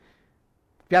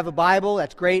If you have a Bible,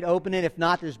 that's great. Open it. If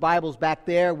not, there's Bibles back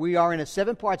there. We are in a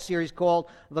 7-part series called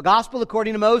The Gospel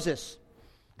According to Moses.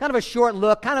 Kind of a short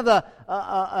look, kind of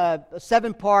a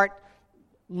 7-part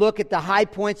look at the high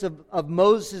points of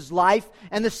Moses' life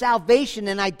and the salvation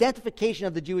and identification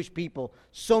of the Jewish people.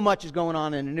 So much is going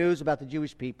on in the news about the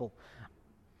Jewish people.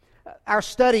 Our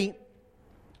study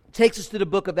takes us to the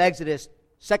book of Exodus,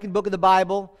 second book of the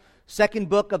Bible, second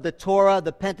book of the Torah,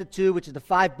 the Pentateuch, which is the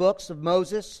 5 books of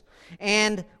Moses.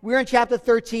 And we're in chapter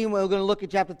 13. We're going to look at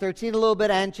chapter 13 a little bit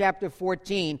and chapter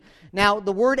 14. Now,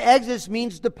 the word Exodus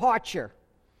means departure.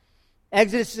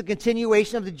 Exodus is a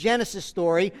continuation of the Genesis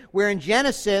story, where in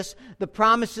Genesis, the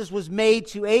promises was made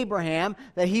to Abraham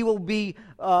that he will be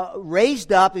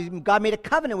raised up. God made a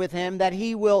covenant with him that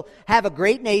he will have a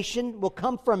great nation, will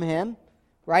come from him,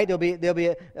 right? There'll be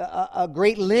a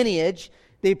great lineage.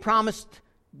 They promised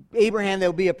Abraham there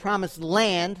will be a promised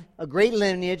land, a great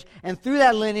lineage, and through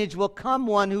that lineage will come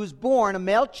one who's born, a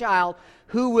male child,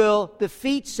 who will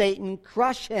defeat Satan,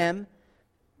 crush him,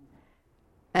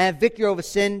 and have victory over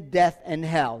sin, death, and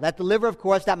hell. That deliverer, of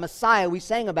course, that Messiah we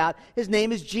sang about, his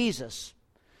name is Jesus.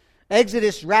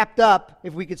 Exodus, wrapped up,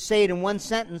 if we could say it in one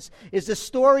sentence, is the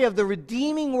story of the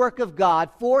redeeming work of God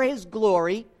for his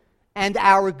glory and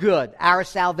our good, our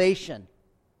salvation.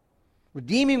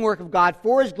 Redeeming work of God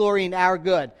for his glory and our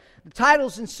good. The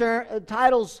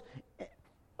titles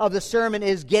of the sermon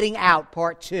is Getting Out,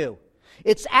 Part 2.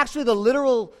 It's actually a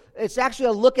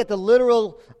look at the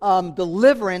literal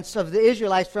deliverance of the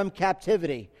Israelites from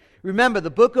captivity. Remember, the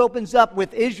book opens up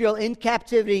with Israel in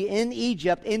captivity in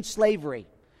Egypt, in slavery.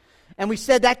 And we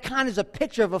said that kind of is a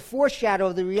picture of a foreshadow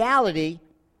of the reality.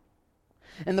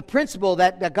 And the principle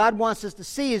that God wants us to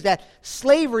see is that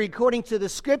slavery, according to the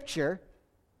Scripture,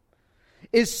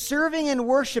 is serving and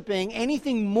worshiping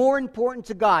anything more important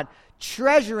to God,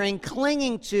 treasuring,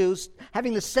 clinging to,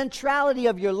 having the centrality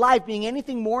of your life being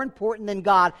anything more important than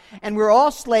God. And we're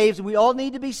all slaves, and we all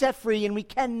need to be set free, and we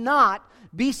cannot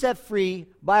be set free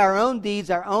by our own deeds,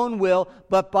 our own will,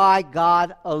 but by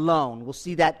God alone. We'll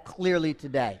see that clearly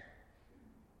today.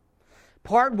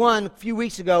 Part 1, a few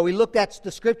weeks ago, we looked at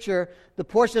the Scripture, the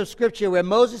portion of Scripture where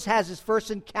Moses has his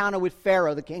first encounter with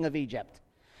Pharaoh, the king of Egypt.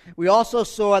 We also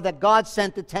saw that God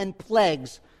sent the 10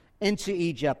 plagues into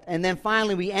Egypt. And then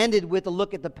finally we ended with a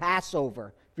look at the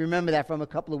Passover, if you remember that from a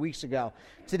couple of weeks ago.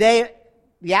 Today,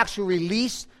 the actual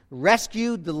release,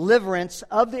 rescue, deliverance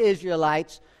of the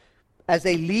Israelites as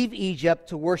they leave Egypt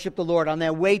to worship the Lord on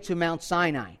their way to Mount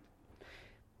Sinai.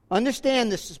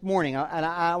 Understand this morning, and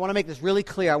I want to make this really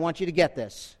clear. I want you to get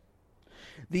this.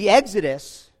 The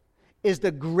Exodus is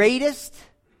the greatest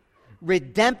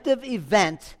redemptive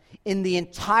event in the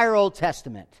entire Old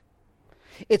Testament.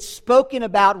 It's spoken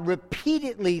about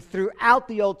repeatedly throughout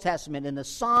the Old Testament, in the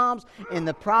Psalms, in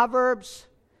the Proverbs.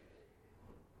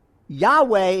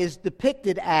 Yahweh is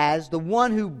depicted as the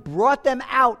one who brought them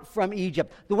out from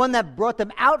Egypt, the one that brought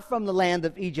them out from the land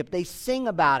of Egypt. They sing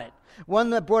about it. One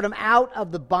that brought them out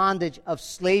of the bondage of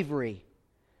slavery.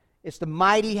 It's the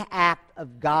mighty act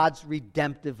of God's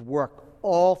redemptive work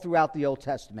all throughout the Old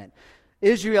Testament.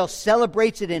 Israel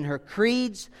celebrates it in her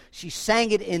creeds. She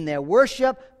sang it in their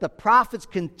worship. The prophets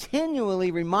continually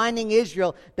reminding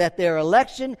Israel that their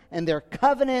election and their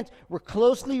covenant were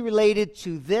closely related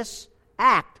to this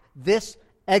act, this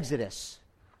Exodus,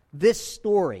 this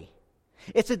story.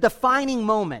 It's a defining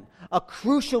moment, a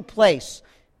crucial place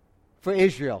for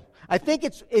Israel. I think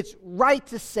it's right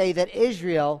to say that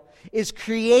Israel is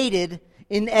created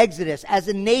in Exodus as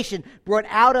a nation brought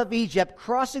out of Egypt,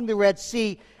 crossing the Red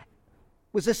Sea,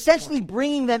 was essentially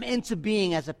bringing them into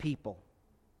being as a people.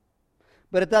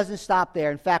 But it doesn't stop there.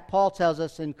 In fact, Paul tells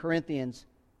us in Corinthians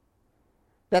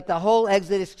that the whole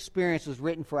Exodus experience was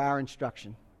written for our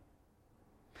instruction.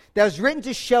 That was written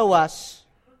to show us,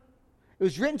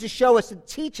 and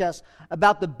teach us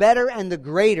about the better and the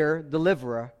greater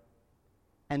deliverer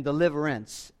and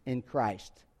deliverance in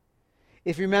Christ.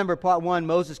 If you remember part 1,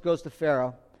 Moses goes to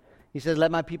Pharaoh. He says,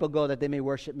 "Let my people go that they may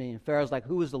worship me." And Pharaoh's like,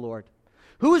 "Who is the Lord?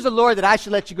 Who is the Lord that I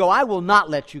should let you go? I will not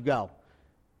let you go."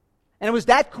 And it was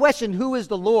that question, who is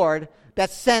the Lord,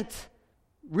 that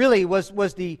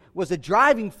was the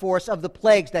driving force of the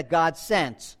plagues that God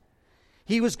sent.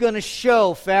 He was going to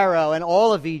show Pharaoh and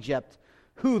all of Egypt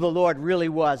who the Lord really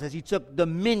was as he took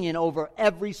dominion over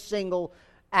every single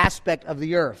aspect of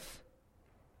the earth.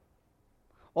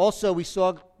 Also, we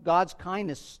saw God's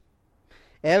kindness.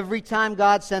 Every time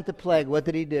God sent the plague, what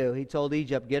did he do? He told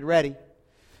Egypt, "Get ready.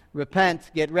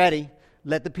 Repent, get ready,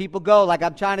 let the people go." Like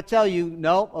I'm trying to tell you,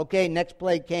 no, okay, next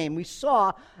plague came. We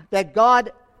saw that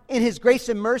God, in his grace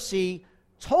and mercy,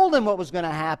 told him what was going to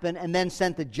happen and then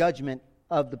sent the judgment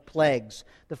of the plagues.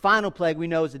 The final plague we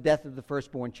know is the death of the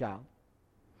firstborn child.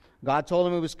 God told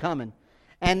him it was coming.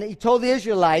 And he told the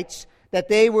Israelites that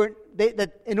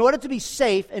that in order to be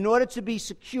safe, in order to be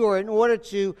secure, in order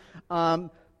to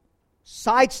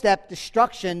sidestep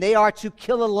destruction, they are to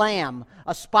kill a lamb,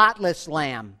 a spotless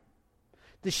lamb,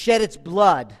 to shed its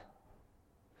blood.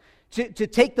 To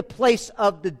take the place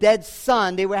of the dead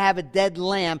son, they would have a dead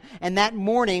lamb. And that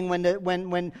morning,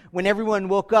 when everyone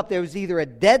woke up, there was either a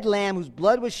dead lamb whose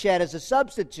blood was shed as a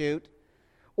substitute,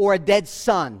 or a dead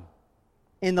son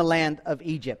in the land of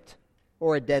Egypt,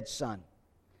 or a dead son.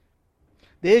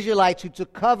 The Israelites who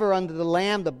took cover under the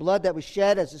lamb, the blood that was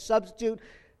shed as a substitute,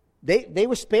 they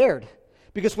were spared.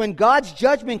 Because when God's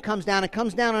judgment comes down, it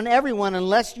comes down on everyone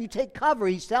unless you take cover.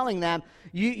 He's telling them,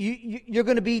 you're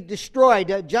going to be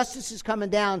destroyed. Justice is coming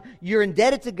down. You're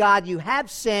indebted to God. You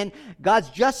have sinned. God's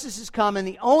justice is coming.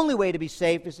 The only way to be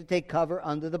safe is to take cover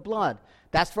under the blood.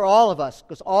 That's for all of us,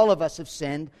 because all of us have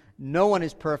sinned. No one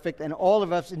is perfect, and all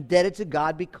of us indebted to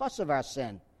God because of our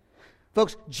sin.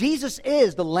 Folks, Jesus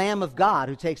is the Lamb of God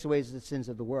who takes away the sins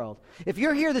of the world. If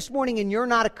you're here this morning and you're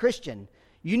not a Christian,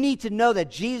 you need to know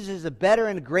that Jesus is a better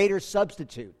and greater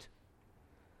substitute.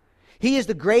 He is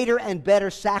the greater and better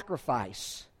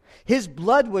sacrifice. His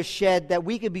blood was shed that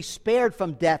we could be spared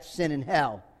from death, sin, and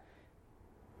hell.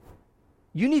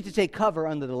 You need to take cover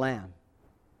under the Lamb.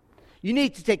 You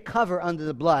need to take cover under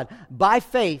the blood. By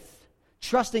faith,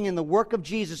 trusting in the work of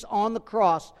Jesus on the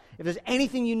cross. If there's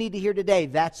anything you need to hear today,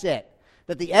 that's it.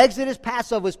 That the Exodus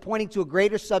Passover is pointing to a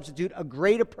greater substitute, a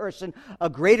greater person, a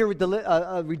greater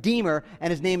redeemer,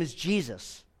 and his name is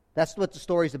Jesus. That's what the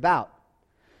story's about.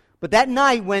 But that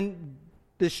night when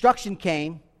destruction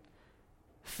came,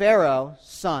 Pharaoh's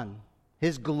son,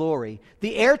 his glory,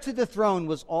 the heir to the throne,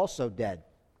 was also dead.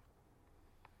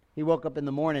 He woke up in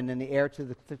the morning and the heir to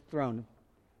the throne,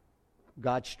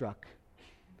 God struck.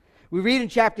 We read in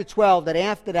chapter 12 that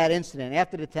after that incident,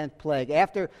 after the 10th plague,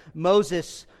 after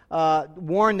Moses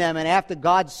warned them, and after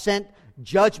God sent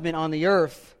judgment on the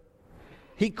earth,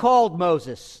 he called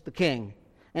Moses, the king,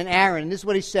 and Aaron. And this is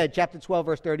what he said, chapter 12,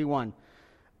 verse 31.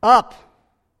 Up,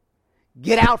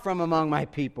 get out from among my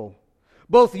people,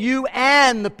 both you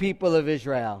and the people of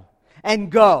Israel, and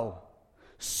go.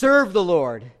 Serve the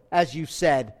Lord, as you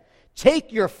said.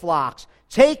 Take your flocks,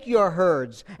 take your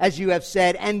herds, as you have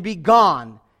said, and be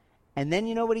gone. And then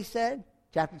you know what he said?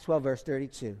 Chapter 12, verse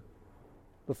 32.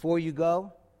 Before you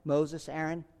go, Moses,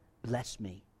 Aaron, bless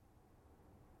me.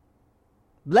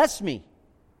 Bless me.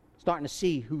 Starting to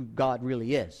see who God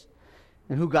really is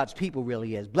and who God's people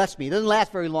really is. Bless me. It doesn't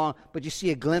last very long, but you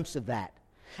see a glimpse of that.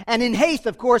 And in haste,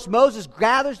 of course, Moses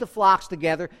gathers the flocks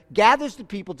together, gathers the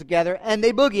people together, and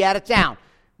they boogie out of town.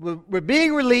 We're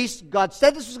being released. God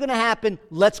said this was going to happen.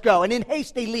 Let's go. And in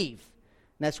haste, they leave.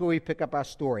 And that's where we pick up our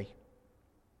story.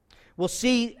 We'll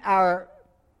see our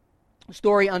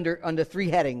story under three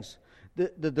headings.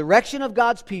 The direction of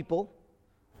God's people,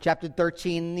 chapter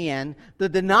 13 in the end. The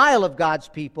denial of God's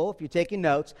people, if you're taking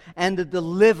notes. And the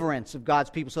deliverance of God's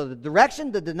people. So the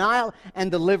direction, the denial, and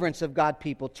deliverance of God's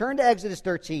people. Turn to Exodus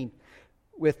 13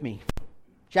 with me.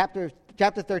 Chapter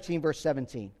 13, verse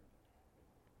 17.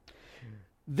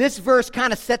 This verse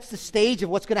kind of sets the stage of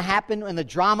what's going to happen when the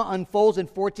drama unfolds in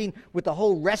 14 with the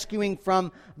whole rescuing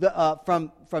from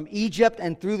Egypt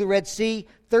and through the Red Sea.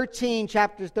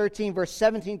 Chapter 13, verse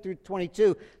 17 through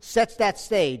 22 sets that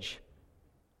stage.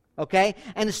 Okay?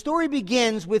 And the story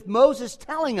begins with Moses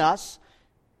telling us,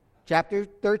 chapter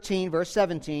 13, verse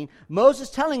 17, Moses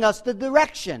telling us the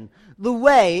direction, the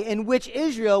way in which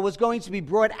Israel was going to be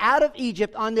brought out of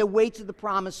Egypt on their way to the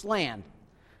promised land.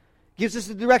 Gives us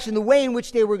the direction, the way in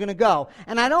which they were going to go.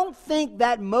 And I don't think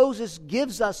that Moses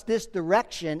gives us this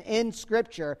direction in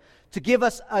Scripture to give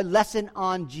us a lesson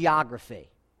on geography.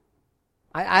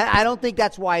 I don't think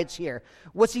that's why it's here.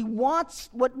 What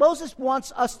Moses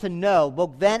wants us to know,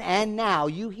 both then and now,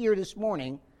 you hear this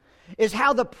morning, is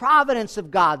how the providence of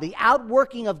God, the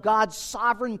outworking of God's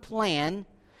sovereign plan,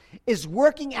 is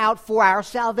working out for our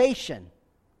salvation.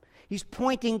 He's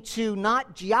pointing to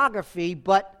not geography,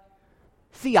 but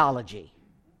theology.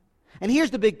 And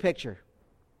here's the big picture.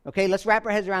 Okay, let's wrap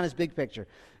our heads around this big picture.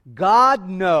 God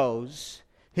knows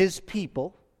his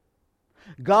people.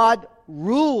 God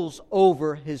rules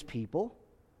over his people.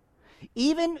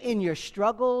 Even in your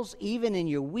struggles, even in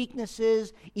your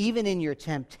weaknesses, even in your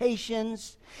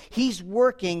temptations, he's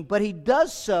working, but he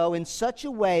does so in such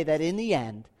a way that in the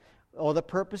end, all the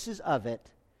purposes of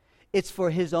it, it's for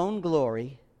his own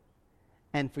glory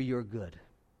and for your good.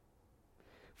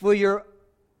 For your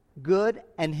good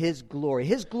and his glory.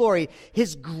 His glory,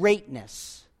 his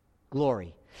greatness,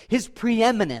 glory. His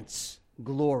preeminence,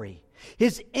 glory.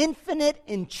 His infinite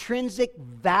intrinsic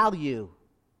value,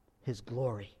 His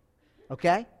glory.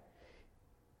 Okay?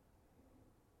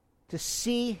 To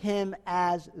see Him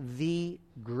as the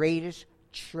greatest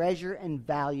treasure and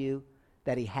value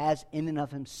that He has in and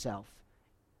of Himself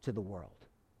to the world.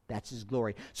 That's His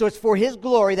glory. So it's for His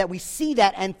glory that we see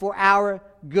that and for our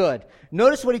good.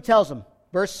 Notice what He tells them.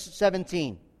 Verse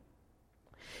 17.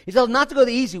 He tells them not to go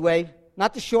the easy way,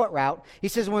 not the short route. He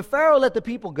says, when Pharaoh let the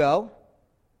people go,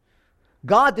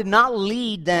 God did not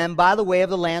lead them by the way of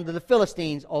the land of the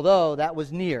Philistines, although that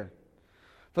was near.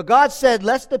 For God said,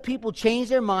 lest the people change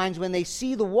their minds when they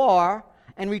see the war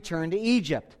and return to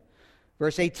Egypt.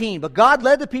 Verse 18, but God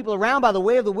led the people around by the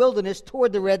way of the wilderness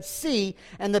toward the Red Sea,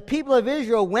 and the people of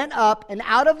Israel went up and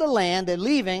out of the land, and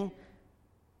leaving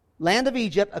land of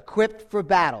Egypt equipped for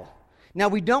battle. Now,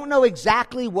 we don't know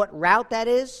exactly what route that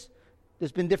is.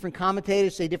 There's been different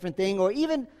commentators say different thing, or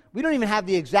even, we don't even have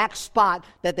the exact spot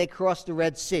that they crossed the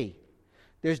Red Sea.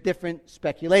 There's different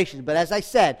speculations. But as I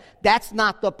said, that's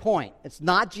not the point. It's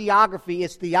not geography,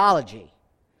 it's theology.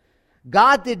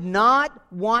 God did not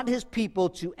want His people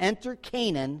to enter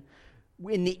Canaan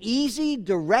in the easy,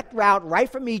 direct route right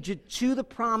from Egypt to the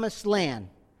Promised Land.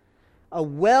 A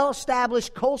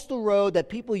well-established coastal road that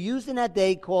people used in that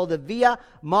day called the Via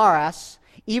Maris,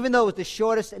 even though it was the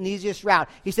shortest and easiest route.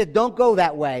 He said, don't go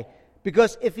that way.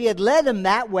 Because if He had led them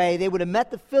that way, they would have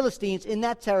met the Philistines in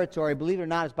that territory. Believe it or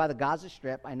not, it's by the Gaza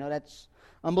Strip. I know that's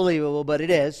unbelievable, but it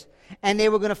is. And they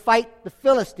were going to fight the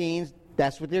Philistines.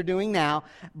 That's what they're doing now.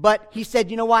 But He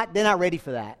said, you know what? They're not ready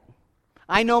for that.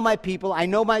 I know my people. I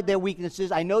know their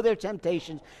weaknesses. I know their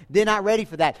temptations. They're not ready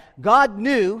for that. God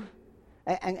knew,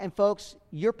 and folks,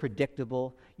 you're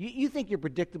predictable. You think you're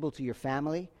predictable to your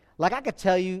family? Like, I could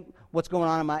tell you what's going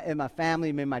on in my family,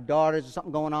 in my daughters, or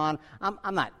something going on.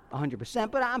 I'm not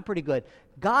 100%, but I'm pretty good.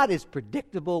 God is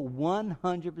predictable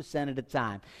 100% of the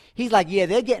time. He's like, yeah,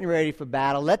 they're getting ready for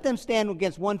battle. Let them stand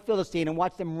against one Philistine and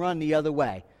watch them run the other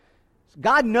way.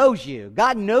 God knows you.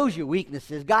 God knows your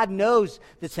weaknesses. God knows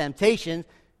the temptations.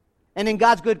 And in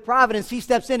God's good providence, He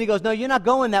steps in and He goes, no, you're not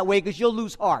going that way because you'll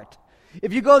lose heart.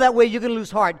 If you go that way, you're going to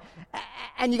lose heart.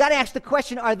 And you got to ask the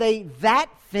question, are they that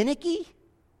finicky?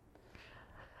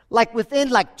 Like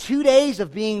within 2 days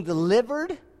of being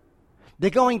delivered, they're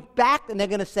going back and they're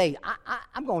going to say,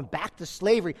 I'm going back to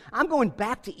slavery. I'm going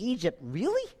back to Egypt.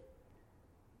 Really?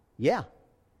 Yeah.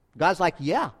 God's like,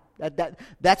 yeah.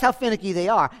 That's how finicky they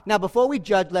are. Now, before we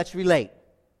judge, let's relate.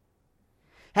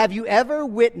 Have you ever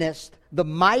witnessed the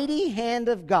mighty hand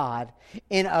of God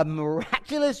in a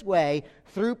miraculous way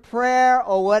through prayer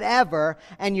or whatever,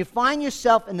 and you find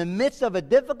yourself in the midst of a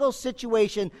difficult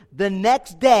situation the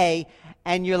next day,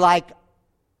 and you're like,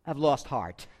 I've lost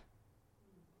heart?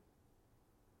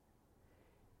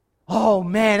 Oh,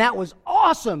 man, that was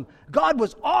awesome. God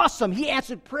was awesome. He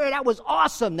answered prayer. That was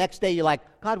awesome. Next day, you're like,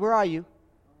 God, where are you?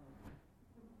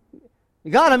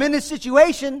 God, I'm in this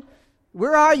situation.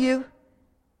 Where are you?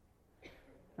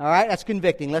 All right, that's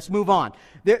convicting. Let's move on.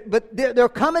 There'll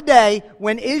come a day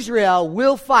when Israel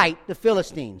will fight the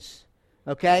Philistines.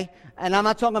 Okay? And I'm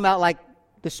not talking about like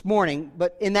this morning,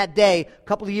 but in that day, a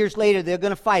couple of years later, they're going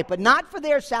to fight, but not for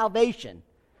their salvation.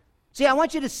 See, I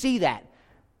want you to see that.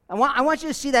 I want you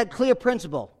to see that clear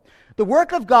principle. The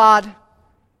work of God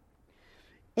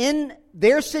in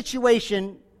their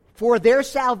situation for their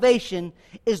salvation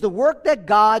is the work that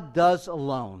God does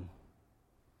alone.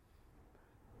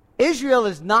 Israel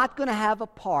is not going to have a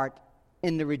part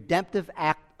in the redemptive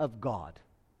act of God.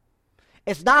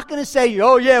 It's not going to say,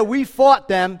 oh yeah, we fought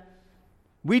them.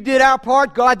 We did our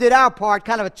part, God did our part,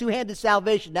 kind of a two-handed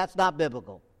salvation. That's not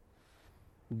biblical.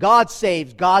 God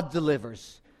saves, God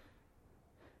delivers.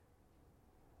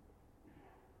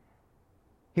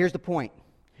 Here's the point.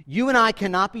 You and I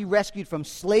cannot be rescued from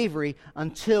slavery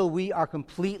until we are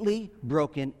completely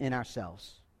broken in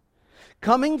ourselves.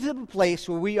 Coming to the place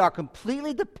where we are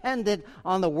completely dependent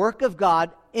on the work of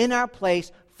God in our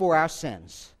place for our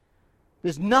sins.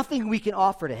 There's nothing we can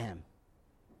offer to Him.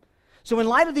 So in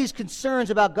light of these concerns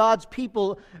about God's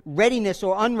people readiness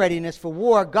or unreadiness for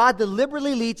war, God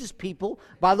deliberately leads His people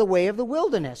by the way of the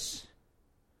wilderness.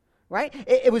 Right?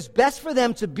 It was best for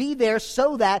them to be there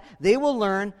so that they will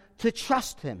learn to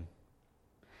trust Him.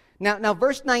 Now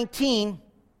verse 19,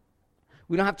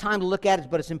 we don't have time to look at it,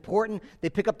 but it's important. They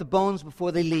pick up the bones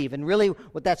before they leave. And really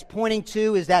what that's pointing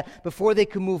to is that before they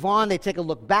can move on, they take a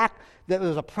look back. There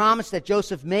was a promise that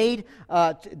Joseph made,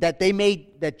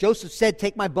 that Joseph said,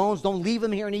 take my bones, don't leave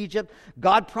them here in Egypt.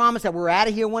 God promised that we're out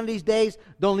of here one of these days,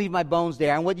 don't leave my bones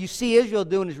there. And what you see Israel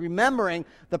doing is remembering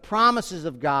the promises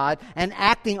of God and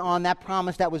acting on that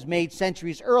promise that was made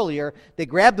centuries earlier. They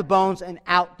grab the bones and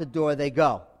out the door they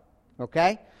go.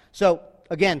 Okay? So,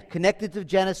 again, connected to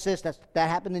Genesis, that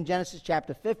happened in Genesis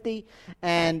chapter 50,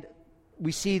 and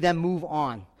we see them move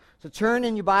on. So turn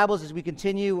in your Bibles as we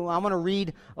continue. I'm going to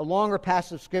read a longer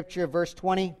passage of Scripture, verse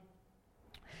 20,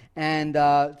 and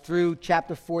through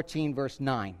chapter 14, verse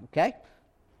 9. Okay?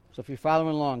 So if you're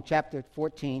following along, chapter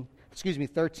 13,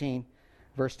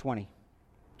 verse 20.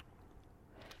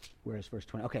 Where's verse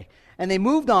 20? Okay. And they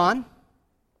moved on,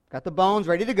 got the bones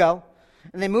ready to go,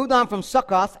 and they moved on from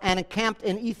Succoth and encamped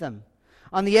in Etham,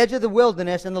 on the edge of the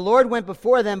wilderness, and the Lord went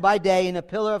before them by day in a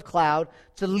pillar of cloud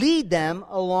to lead them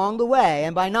along the way,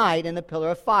 and by night in a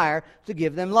pillar of fire to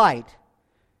give them light,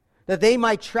 that they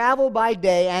might travel by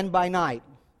day and by night.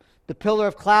 The pillar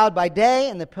of cloud by day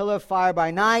and the pillar of fire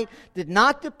by night did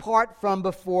not depart from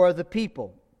before the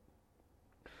people.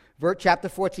 Chapter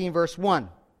 14, verse 1.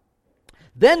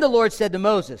 Then the Lord said to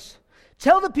Moses,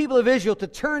 tell the people of Israel to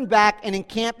turn back and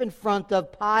encamp in front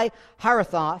of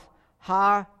Pi-Hahiroth,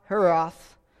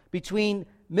 between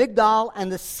Migdal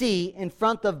and the sea, in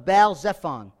front of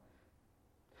Baal-Zephon.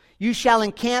 You shall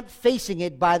encamp facing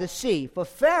it by the sea. For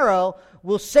Pharaoh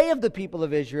will say of the people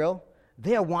of Israel,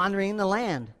 they are wandering in the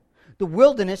land. The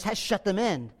wilderness has shut them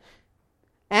in.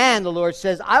 And the Lord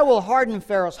says, I will harden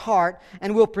Pharaoh's heart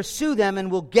and will pursue them and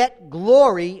will get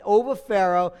glory over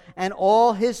Pharaoh and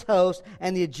all his host,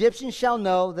 and the Egyptians shall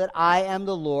know that I am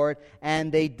the Lord.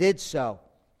 And they did so.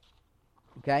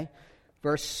 Okay?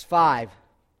 Verse 5.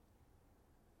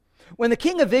 When the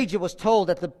king of Egypt was told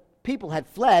that the people had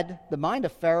fled, the mind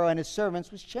of Pharaoh and his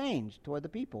servants was changed toward the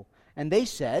people. And they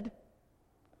said,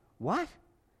 What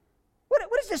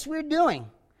is this we're doing,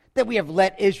 that we have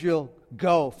let Israel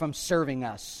go from serving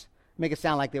us? Make it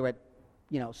sound like they were at,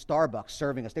 Starbucks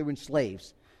serving us. They were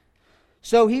slaves.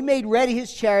 So he made ready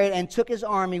his chariot and took his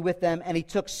army with them, and he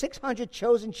took 600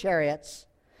 chosen chariots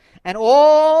and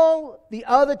all the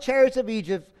other chariots of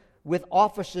Egypt with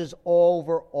officers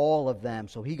over all of them.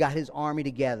 So he got his army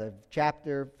together.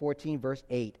 Chapter 14, verse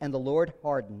 8. And the Lord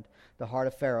hardened the heart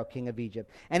of Pharaoh, king of Egypt.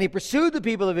 And he pursued the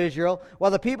people of Israel. While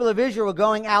the people of Israel were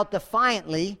going out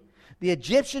defiantly, the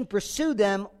Egyptian pursued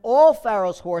them, all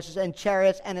Pharaoh's horses and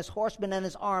chariots and his horsemen and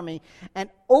his army, and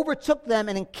overtook them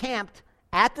and encamped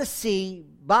at the sea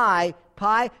by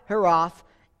Pi-Hahiroth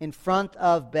in front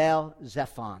of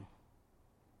Baal-Zephon.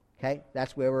 Okay,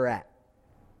 that's where we're at.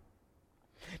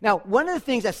 Now, one of the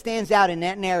things that stands out in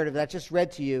that narrative that I just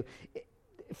read to you,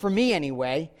 for me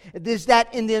anyway, is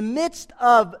that in the midst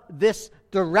of this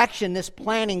direction, this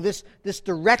planning, this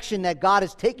direction that God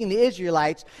is taking the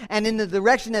Israelites, and in the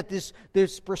direction that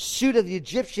this pursuit of the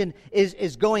Egyptian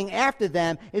is going after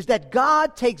them, is that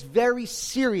God takes very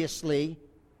seriously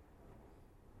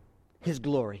his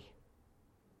glory.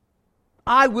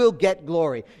 I will get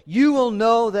glory. You will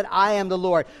know that I am the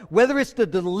Lord. Whether it's the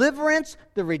deliverance,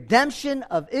 the redemption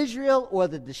of Israel, or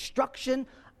the destruction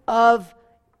of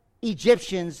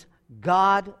Egyptians,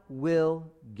 God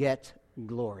will get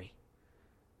glory.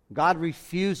 God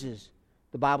refuses,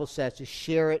 the Bible says, to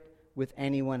share it with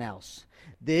anyone else.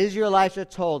 The Israelites are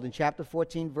told in chapter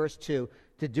 14, verse 2,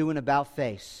 to do an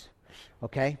about-face.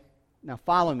 Okay? Now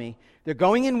follow me. They're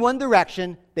going in one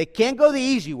direction. They can't go the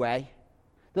easy way.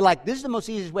 They're like, this is the most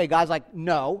easiest way. God's like,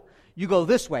 no, you go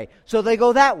this way. So they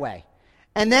go that way.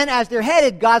 And then as they're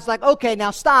headed, God's like, okay,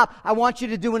 now stop. I want you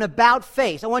to do an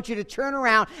about-face. I want you to turn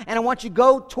around, and I want you to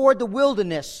go toward the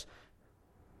wilderness,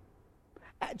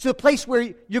 to a place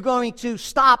where you're going to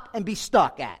stop and be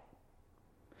stuck at.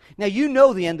 Now, you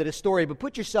know the end of the story, but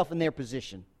put yourself in their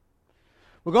position.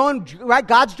 We're going, right?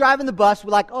 God's driving the bus.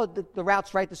 We're like, oh, the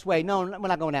route's right this way. No, we're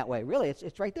not going that way. Really?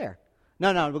 It's right there.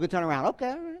 No, we're going to turn around. Okay,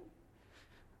 all right.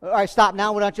 All right, stop now.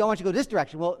 I want you to go this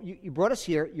direction. Well, you brought us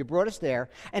here. You brought us there.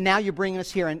 And now you're bringing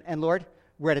us here. And Lord,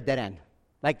 we're at a dead end.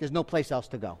 Like there's no place else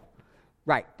to go.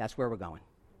 Right, that's where we're going.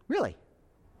 Really?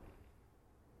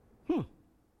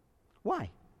 Why?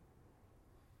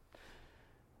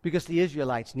 Because the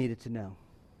Israelites needed to know.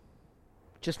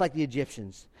 Just like the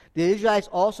Egyptians. The Israelites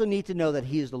also need to know that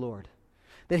He is the Lord.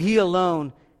 That He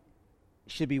alone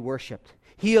should be worshipped.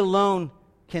 He alone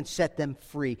can set them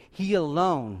free. He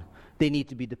alone they need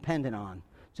to be dependent on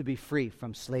to be free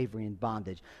from slavery and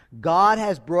bondage. God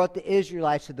has brought the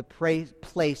Israelites to the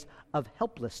place of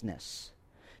helplessness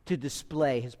to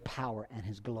display His power and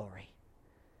His glory.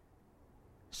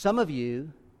 Some of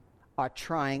you are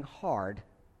trying hard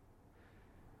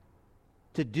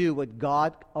to do what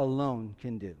God alone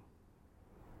can do.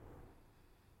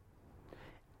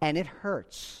 And it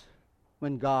hurts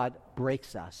when God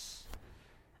breaks us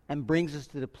and brings us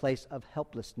to the place of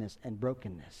helplessness and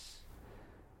brokenness.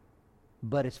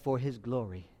 But it's for His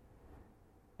glory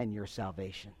and your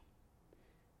salvation.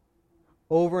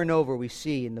 Over and over we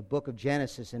see in the book of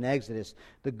Genesis and Exodus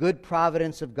the good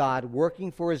providence of God working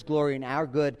for His glory and our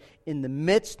good in the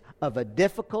midst of a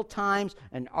difficult times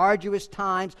and arduous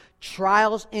times,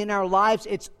 trials in our lives.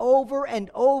 It's over and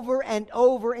over and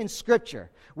over in Scripture.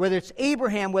 Whether it's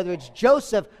Abraham, whether it's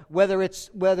Joseph, whether it's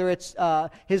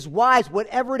his wives,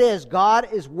 whatever it is, God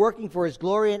is working for His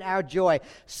glory and our joy.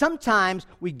 Sometimes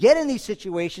we get in these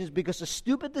situations because of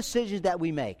stupid decisions that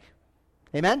we make.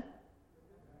 Amen?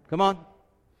 Come on.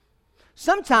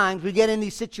 Sometimes we get in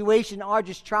these situations,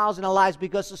 arduous trials in our lives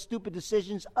because of stupid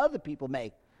decisions other people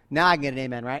make. Now I can get an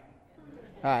amen, right?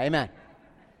 All right, amen.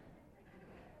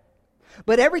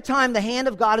 But every time the hand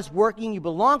of God is working, you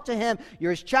belong to Him,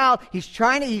 you're His child,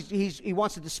 He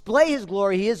wants to display His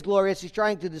glory, He is glorious, He's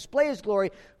trying to display His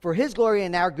glory for His glory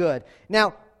and our good.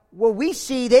 Now, what we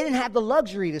see, they didn't have the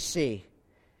luxury to see,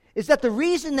 is that the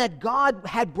reason that God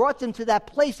had brought them to that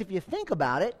place, if you think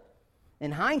about it,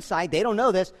 in hindsight, they don't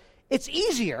know this, it's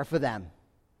easier for them.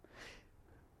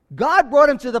 God brought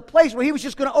them to the place where He was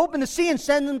just going to open the sea and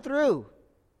send them through.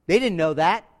 They didn't know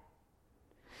that.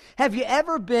 Have you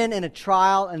ever been in a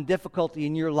trial and difficulty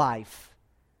in your life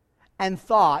and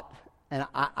thought, and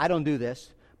I don't do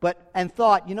this, and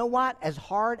thought, you know what, as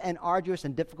hard and arduous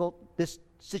and difficult this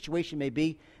situation may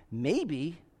be,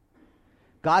 maybe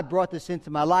God brought this into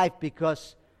my life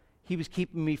because He was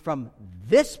keeping me from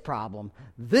this problem,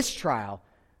 this trial,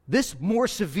 this more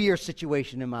severe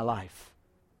situation in my life.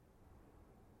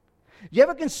 Do you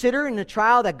ever consider in the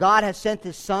trial that God has sent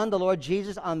His Son, the Lord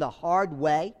Jesus, on the hard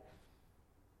way?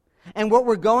 And what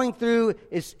we're going through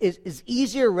is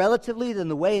easier relatively than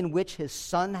the way in which His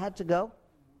Son had to go?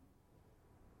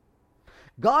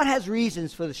 God has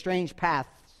reasons for the strange paths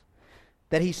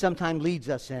that He sometimes leads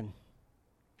us in.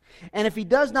 And if He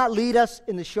does not lead us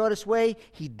in the shortest way,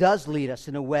 He does lead us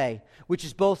in a way which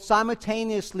is both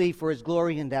simultaneously for His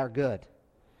glory and our good.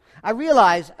 I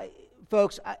realize,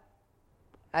 folks,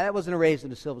 I wasn't raised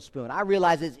in a silver spoon. I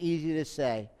realize it's easier to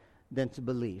say than to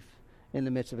believe in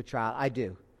the midst of a trial. I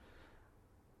do.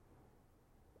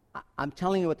 I'm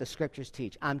telling you what the Scriptures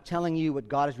teach. I'm telling you what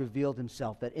God has revealed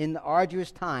Himself, that in the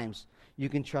arduous times, you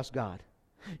can trust God.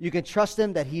 You can trust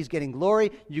Him that He's getting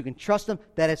glory. You can trust Him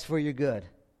that it's for your good.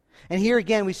 And here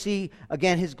again, we see,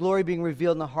 His glory being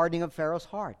revealed in the hardening of Pharaoh's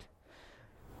heart.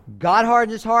 God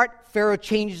hardens his heart, Pharaoh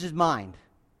changes his mind.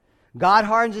 God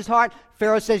hardens his heart,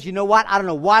 Pharaoh says, you know what, I don't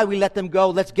know why we let them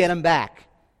go, let's get them back.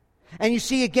 And you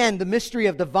see again the mystery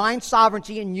of divine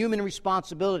sovereignty and human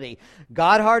responsibility.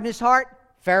 God hardened his heart,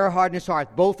 Pharaoh hardened his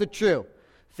heart. Both are true.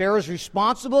 Pharaoh's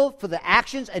responsible for the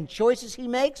actions and choices he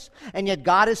makes, and yet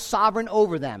God is sovereign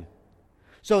over them.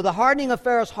 So the hardening of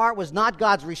Pharaoh's heart was not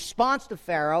God's response to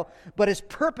Pharaoh, but His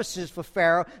purposes for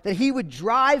Pharaoh, that He would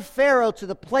drive Pharaoh to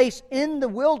the place in the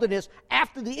wilderness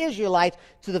after the Israelites,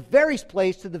 to the very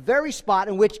place, to the very spot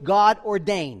in which God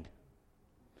ordained.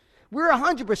 We're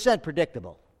 100%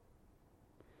 predictable.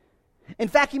 In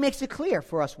fact, He makes it clear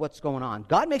for us what's going on.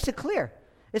 God makes it clear.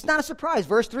 It's not a surprise.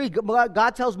 Verse 3,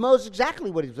 God tells Moses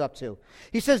exactly what He was up to.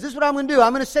 He says, this is what I'm going to do.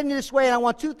 I'm going to send you this way, and I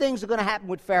want two things that are going to happen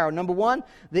with Pharaoh. Number one,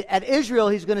 at Israel,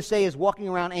 he's going to say is walking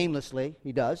around aimlessly.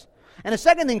 He does. And the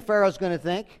second thing Pharaoh's going to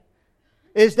think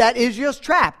is that Israel's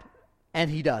trapped. And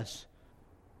he does.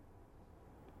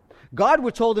 God,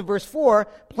 we're told in verse 4,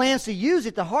 plans to use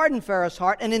it to harden Pharaoh's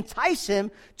heart and entice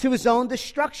him to his own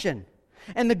destruction.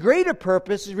 And the greater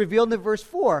purpose is revealed in verse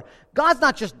 4. God's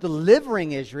not just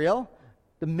delivering Israel.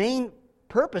 The main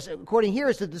purpose, according here,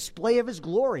 is the display of His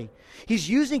glory. He's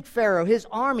using Pharaoh, his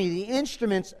army, the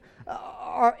instruments,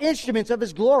 are instruments of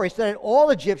His glory, so that all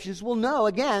Egyptians will know,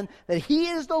 again, that He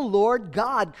is the Lord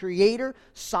God, Creator,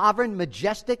 sovereign,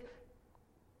 majestic,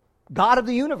 God of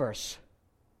the universe.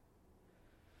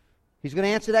 He's going to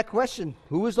answer that question.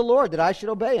 Who is the Lord that I should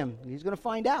obey Him? He's going to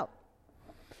find out.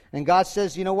 And God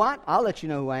says, you know what? I'll let you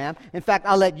know who I am. In fact,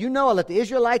 I'll let you know, I'll let the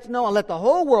Israelites know, I'll let the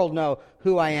whole world know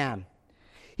who I am.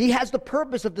 He has the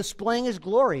purpose of displaying His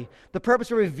glory, the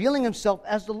purpose of revealing Himself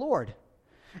as the Lord.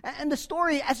 And the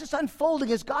story, as it's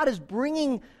unfolding, as God is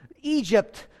bringing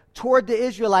Egypt toward the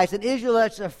Israelites, and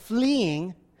Israelites are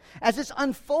fleeing, as it's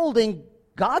unfolding,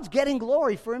 God's getting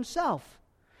glory for Himself.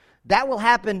 That will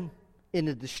happen in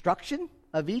the destruction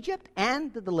of Egypt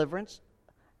and the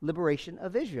liberation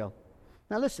of Israel.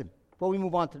 Now listen, before we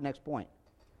move on to the next point.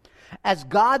 As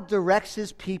God directs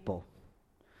His people,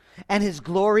 and His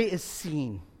glory is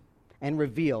seen and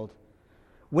revealed,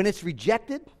 when it's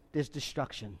rejected, there's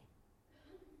destruction.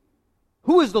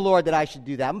 Who is the Lord that I should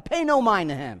do that? Pay no mind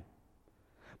to Him.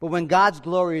 But when God's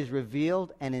glory is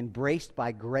revealed and embraced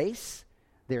by grace,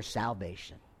 there's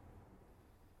salvation.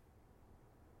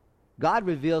 God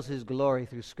reveals his glory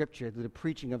through Scripture, through the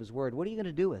preaching of his word. What are you going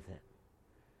to do with it?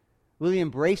 Will you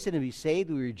embrace it and be saved?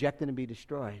 Will you reject it and be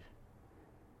destroyed?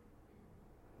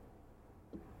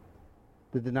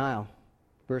 The denial.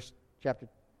 Chapter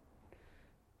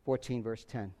 14, verse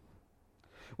 10.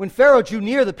 When Pharaoh drew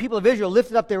near, the people of Israel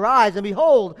lifted up their eyes, and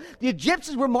behold, the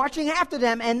Egyptians were marching after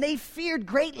them, and they feared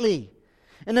greatly.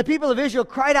 And the people of Israel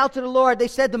cried out to the Lord. They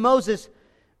said to Moses,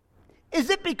 "Is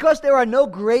it because there are no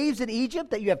graves in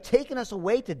Egypt that you have taken us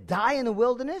away to die in the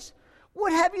wilderness?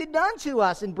 What have you done to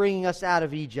us in bringing us out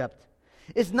of Egypt?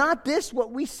 Is not this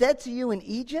what we said to you in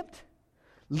Egypt?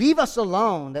 Leave us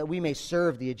alone that we may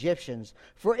serve the Egyptians.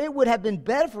 For it would have been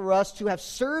better for us to have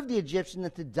served the Egyptians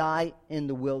than to die in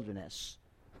the wilderness."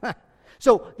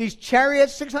 So these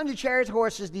chariots, 600 chariots,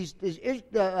 horses, these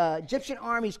Egyptian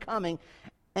armies coming,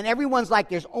 and everyone's like,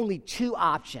 there's only two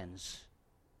options.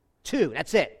 Two,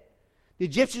 that's it. The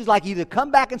Egyptians like, either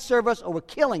come back and serve us or we're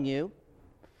killing you.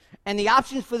 And the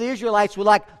options for the Israelites were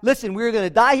like, listen, we're going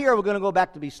to die here or we're going to go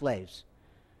back to be slaves.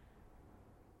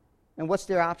 And what's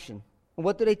their option? And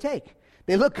what do they take?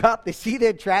 They look up, they see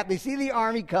their trap, they see the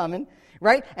army coming,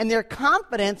 right? And their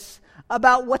confidence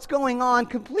about what's going on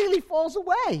completely falls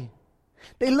away.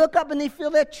 They look up and they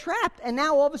feel they're trapped, and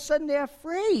now all of a sudden they're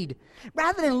afraid.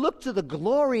 Rather than look to the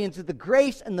glory and to the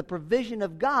grace and the provision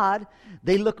of God,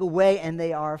 they look away and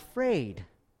they are afraid.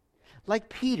 Like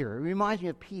Peter, it reminds me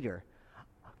of Peter.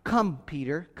 "Come,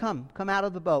 Peter, come out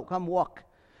of the boat, come walk."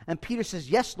 And Peter says,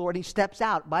 "Yes, Lord," he steps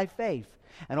out by faith.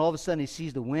 And all of a sudden he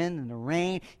sees the wind and the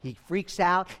rain, he freaks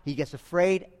out, he gets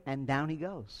afraid, and down he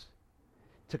goes.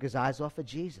 Took his eyes off of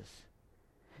Jesus.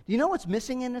 Do you know what's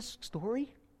missing in this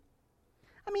story?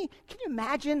 I mean, can you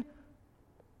imagine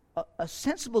a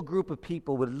sensible group of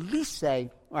people would at least say,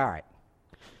 all right,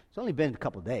 it's only been a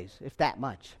couple of days, if that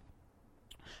much.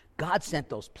 God sent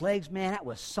those plagues, man. That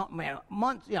was something, man.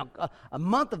 A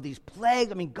month of these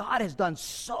plagues. I mean, God has done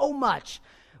so much.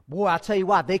 Boy, I'll tell you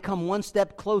what, if they come one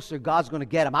step closer, God's going to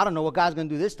get them. I don't know what God's going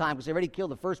to do this time because they already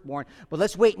killed the firstborn, but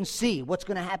let's wait and see what's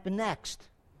going to happen next.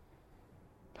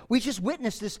 We just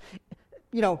witnessed this,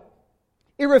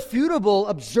 irrefutable,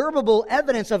 observable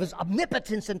evidence of his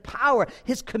omnipotence and power,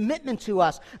 his commitment to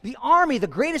us. The army, the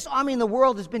greatest army in the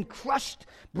world, has been crushed,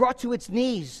 brought to its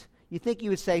knees. You think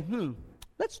you would say,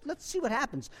 let's see what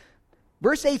happens.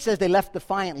 Verse 8 says they left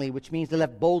defiantly, which means they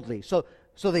left boldly. So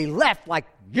they left like,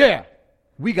 yeah,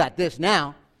 we got this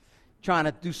now. Trying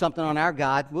to do something on our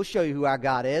God. We'll show you who our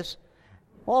God is.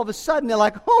 All of a sudden, they're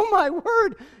like, oh my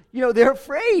word. They're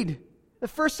afraid. The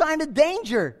first sign of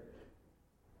danger.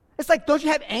 It's like, don't you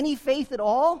have any faith at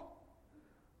all?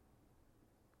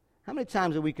 How many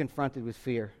times are we confronted with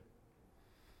fear?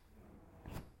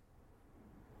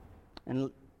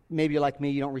 And maybe you're like me,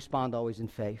 you don't respond always in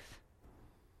faith.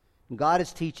 And God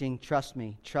is teaching, trust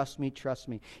me, trust me, trust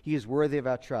me. He is worthy of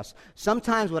our trust.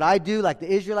 Sometimes what I do, like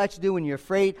the Israelites do when you're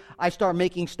afraid, I start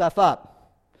making stuff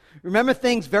up. Remember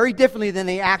things very differently than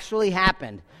they actually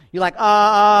happened. You're like,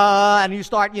 and you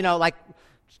start, like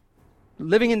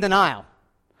living in denial.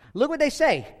 Look what they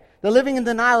say. They're living in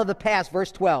denial of the past, verse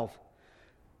 12.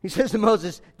 He says to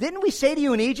Moses, "Didn't we say to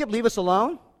you in Egypt, leave us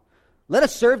alone? Let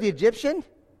us serve the Egyptian?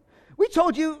 We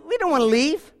told you we don't want to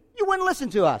leave. You wouldn't listen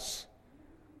to us."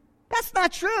 That's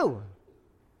not true.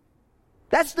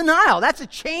 That's denial. That's a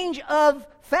change of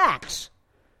facts.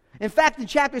 In fact, in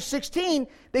chapter 16,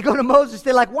 they go to Moses.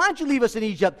 They're like, "Why don't you leave us in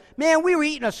Egypt? Man, we were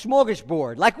eating a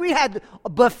smorgasbord. Like we had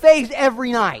buffets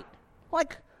every night."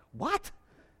 Like, what?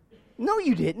 No,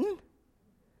 you didn't.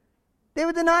 They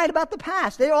were denied about the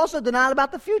past. They also denied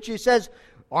about the future. He says,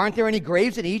 aren't there any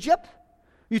graves in Egypt?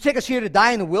 You take us here to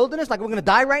die in the wilderness? Like we're going to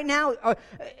die right now?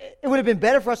 It would have been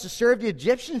better for us to serve the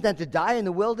Egyptians than to die in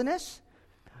the wilderness?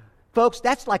 Folks,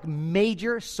 that's like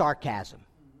major sarcasm.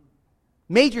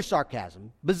 Major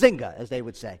sarcasm. Bazinga, as they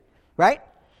would say. Right?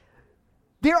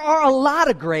 There are a lot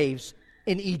of graves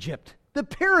in Egypt. The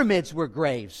pyramids were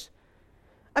graves.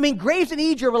 I mean, graves in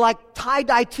Egypt were like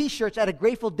tie-dye T-shirts at a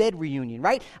Grateful Dead reunion,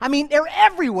 right? I mean, they're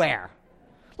everywhere.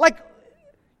 Like,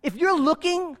 if you're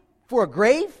looking for a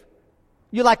grave,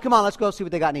 you're like, come on, let's go see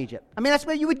what they got in Egypt. I mean, that's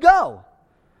where you would go.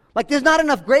 Like, there's not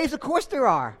enough graves? Of course there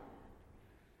are.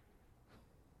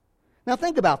 Now,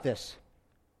 think about this.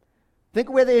 Think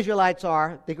of where the Israelites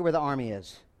are. Think of where the army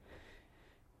is.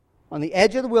 On the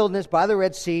edge of the wilderness, by the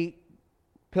Red Sea,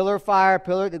 pillar of fire,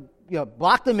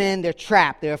 block them in. They're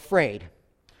trapped. They're afraid.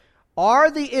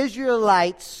 Are the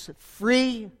Israelites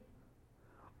free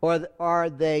or are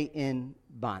they in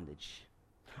bondage?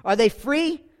 Are they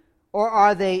free or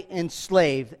are they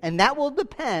enslaved? And that will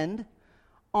depend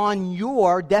on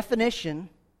your definition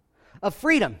of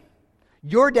freedom.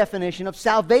 Your definition of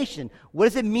salvation. What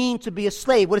does it mean to be a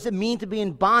slave? What does it mean to be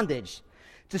in bondage?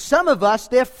 To some of us,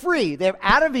 they're free. They're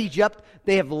out of Egypt.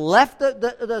 They have left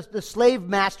the slave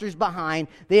masters behind.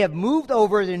 They have moved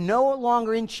over. They're no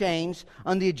longer in chains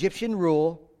under Egyptian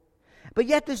rule. But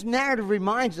yet this narrative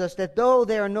reminds us that though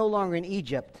they are no longer in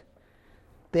Egypt,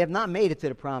 they have not made it to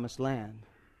the promised land.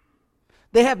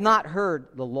 They have not heard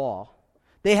the law.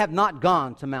 They have not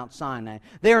gone to Mount Sinai.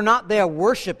 They are not there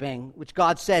worshiping, which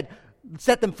God said,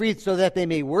 set them free so that they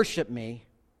may worship me.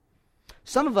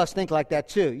 Some of us think like that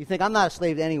too. You think, I'm not a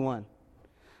slave to anyone.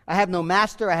 I have no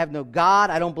master. I have no God.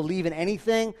 I don't believe in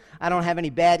anything. I don't have any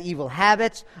bad, evil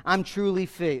habits. I'm truly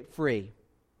free.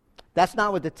 That's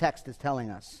not what the text is telling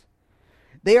us.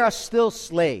 They are still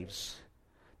slaves.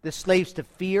 They're slaves to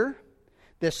fear.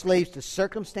 They're slaves to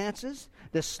circumstances.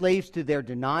 They're slaves to their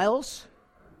denials,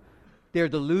 their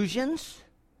delusions.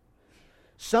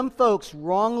 Some folks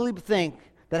wrongly think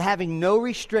that having no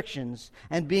restrictions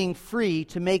and being free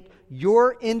to make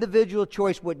your individual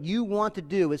choice what you want to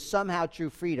do is somehow true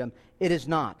freedom. It is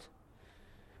not.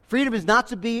 Freedom is not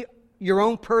to be your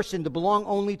own person, to belong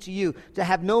only to you, to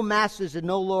have no masters and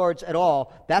no lords at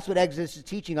all. That's what Exodus is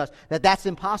teaching us, that's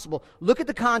impossible. Look at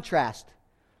the contrast.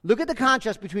 Look at the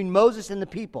contrast between Moses and the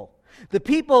people. The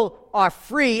people are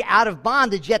free out of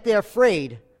bondage, yet they're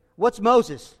afraid. What's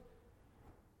Moses?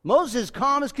 Moses is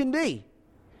calm as can be.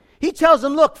 He tells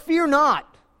them, look, fear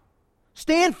not.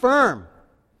 Stand firm.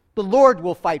 The Lord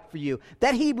will fight for you.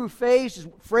 That Hebrew phrase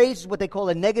is what they call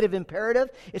a negative imperative.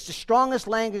 It's the strongest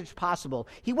language possible.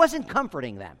 He wasn't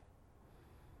comforting them.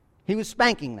 He was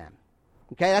spanking them.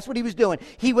 Okay, that's what he was doing.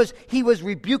 He was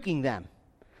rebuking them.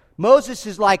 Moses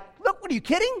is like, look, what are you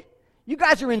kidding? You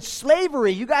guys are in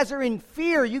slavery. You guys are in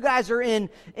fear. You guys are in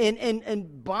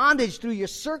bondage through your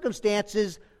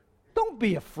circumstances. Don't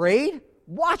be afraid.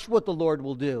 Watch what the Lord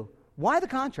will do. Why the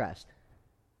contrast?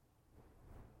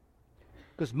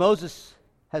 Because Moses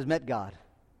has met God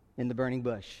in the burning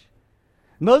bush.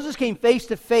 Moses came face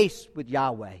to face with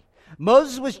Yahweh.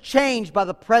 Moses was changed by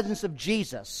the presence of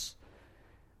Jesus.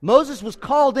 Moses was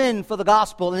called in for the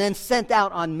gospel and then sent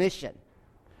out on mission.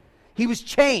 He was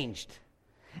changed.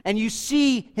 And you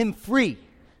see him free.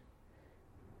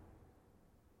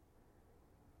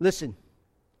 Listen,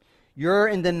 you're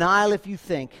in denial if you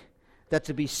think that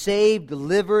to be saved,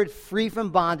 delivered, free from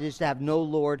bondage, to have no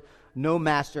Lord, no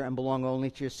master, and belong only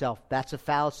to yourself. That's a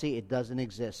fallacy. It doesn't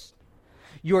exist.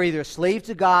 You are either a slave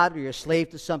to God or you're a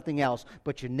slave to something else,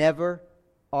 but you never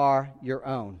are your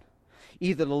own.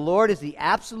 Either the Lord is the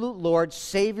absolute Lord,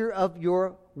 Savior of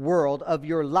your world, of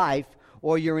your life,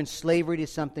 or you're in slavery to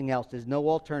something else. There's no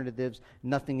alternatives,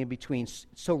 nothing in between.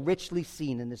 So richly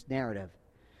seen in this narrative.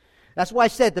 That's why I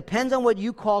said it depends on what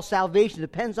you call salvation.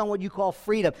 It depends on what you call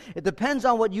freedom. It depends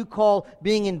on what you call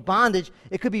being in bondage.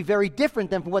 It could be very different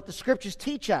than from what the Scriptures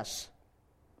teach us.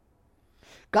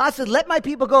 God said, let my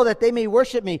people go that they may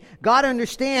worship me. God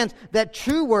understands that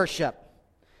true worship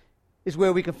is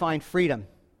where we can find freedom.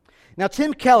 Now,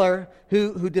 Tim Keller,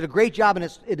 who did a great job in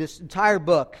his entire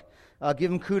book,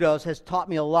 give him kudos, has taught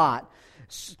me a lot.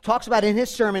 Talks about in his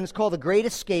sermon, it's called The Great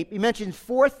Escape. He mentions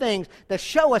 4 things that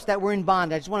show us that we're in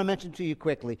bondage. I just want to mention to you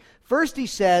quickly. First, he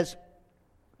says,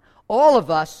 all of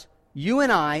us, you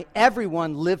and I,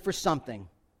 everyone, live for something.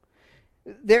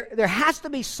 There has to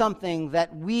be something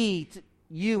that we,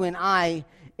 you and I,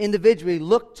 individually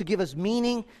look to give us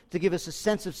meaning, to give us a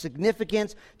sense of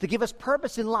significance, to give us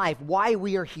purpose in life, why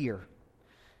we are here.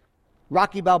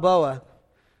 Rocky Balboa,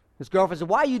 his girlfriend said,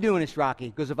 why are you doing this, Rocky?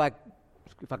 Because if I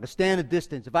can stand a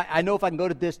distance, I know if I can go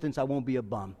to distance, I won't be a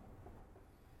bum.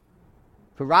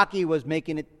 For Rocky was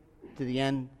making it to the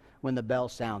end when the bell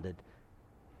sounded,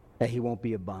 that he won't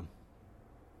be a bum.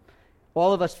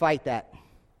 All of us fight that.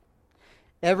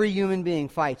 Every human being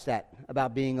fights that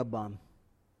about being a bum.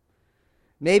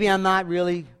 Maybe I'm not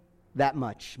really that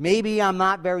much. Maybe I'm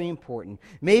not very important.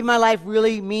 Maybe my life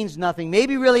really means nothing.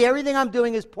 Maybe really everything I'm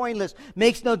doing is pointless,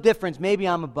 makes no difference. Maybe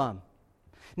I'm a bum.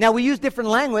 Now, we use different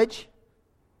language,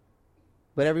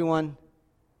 but everyone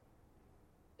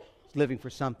is living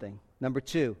for something. Number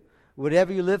 2,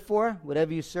 whatever you live for,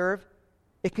 whatever you serve,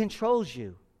 it controls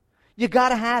you. You got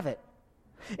to have it.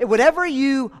 Whatever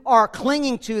you are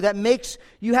clinging to that makes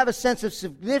you have a sense of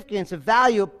significance, of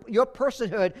value, your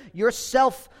personhood, your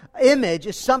self-image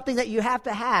is something that you have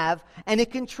to have, and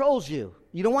it controls you.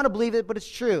 You don't want to believe it, but it's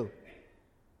true.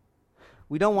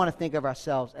 We don't want to think of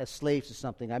ourselves as slaves to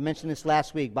something. I mentioned this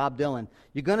last week, Bob Dylan.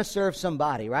 You're going to serve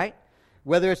somebody, right?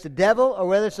 Whether it's the devil or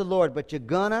whether it's the Lord, but you're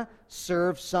going to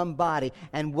serve somebody.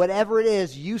 And whatever it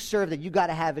is you serve that you got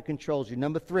to have, it controls you.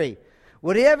 Number 3,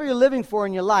 whatever you're living for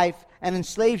in your life and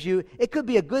enslaves you, it could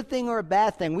be a good thing or a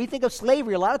bad thing. We think of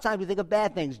slavery, a lot of times we think of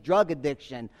bad things, drug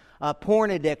addiction,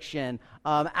 porn addiction,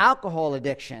 alcohol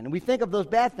addiction. We think of those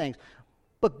bad things.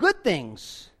 But good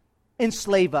things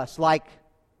enslave us, like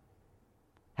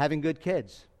having good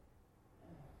kids,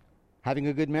 having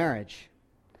a good marriage,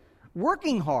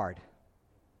 working hard.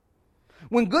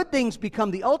 When good things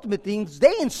become the ultimate things,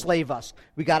 they enslave us.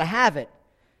 We got to have it.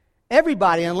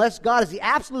 Everybody, unless God is the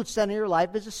absolute center of your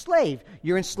life, is a slave.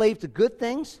 You're enslaved to good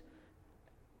things.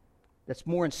 That's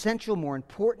more essential, more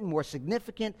important, more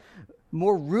significant,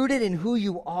 more rooted in who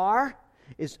you are,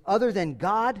 is other than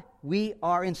God. We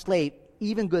are enslaved,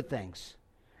 even good things.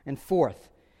 And fourth,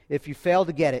 if you fail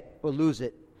to get it or lose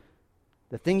it,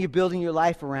 the thing you're building your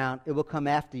life around, it will come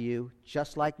after you,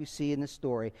 just like you see in this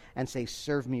story, and say,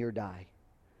 serve me or die.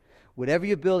 Whatever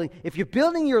you're building, if you're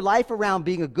building your life around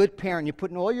being a good parent, you're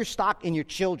putting all your stock in your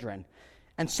children,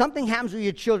 and something happens with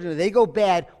your children, they go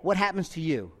bad, what happens to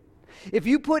you? If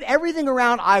you put everything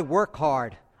around, I work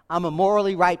hard, I'm a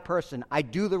morally right person, I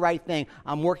do the right thing,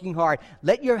 I'm working hard,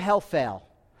 let your health fail,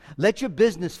 let your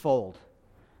business fold,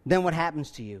 then what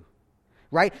happens to you?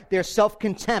 Right? There's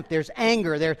self-contempt, there's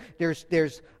anger,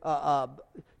 there's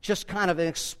just kind of an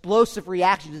explosive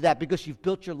reaction to that because you've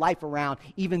built your life around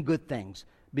even good things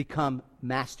become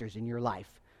masters in your life.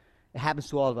 It happens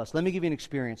to all of us. Let me give you an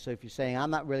experience. So if you're saying,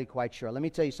 I'm not really quite sure, let me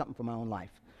tell you something from my own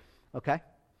life. Okay?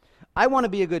 I want to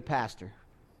be a good pastor.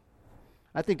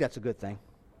 I think that's a good thing.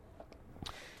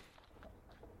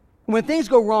 When things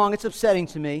go wrong, it's upsetting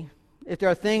to me. If there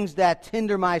are things that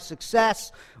hinder my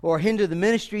success or hinder the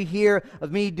ministry here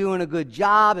of me doing a good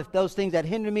job, if those things that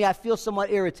hinder me, I feel somewhat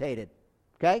irritated.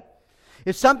 Okay?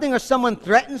 If something or someone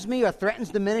threatens me or threatens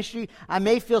the ministry, I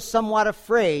may feel somewhat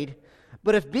afraid.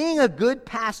 But if being a good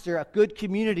pastor, a good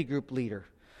community group leader,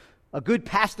 a good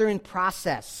pastor in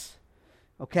process,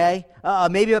 okay?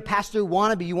 Maybe a pastor you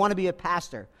want to be a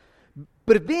pastor.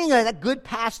 But if being a good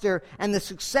pastor and the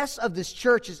success of this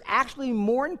church is actually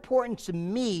more important to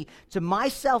me, to my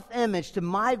self-image, to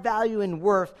my value and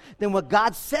worth than what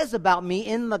God says about me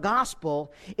in the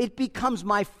gospel, it becomes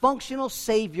my functional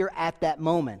savior at that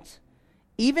moment.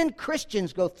 Even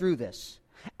Christians go through this.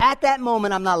 At that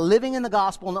moment, I'm not living in the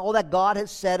gospel and all that God has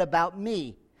said about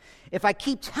me. If I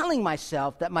keep telling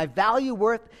myself that my value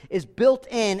worth is built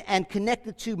in and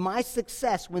connected to my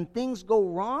success when things go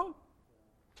wrong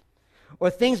or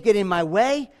things get in my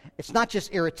way, it's not just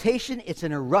irritation, it's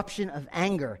an eruption of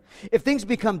anger. If things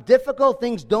become difficult,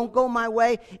 things don't go my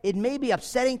way, it may be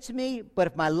upsetting to me, but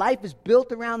if my life is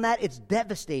built around that, it's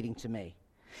devastating to me.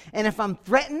 And if I'm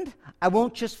threatened, I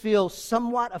won't just feel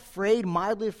somewhat afraid,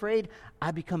 mildly afraid.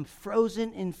 I become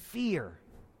frozen in fear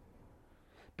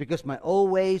because my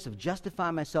old ways of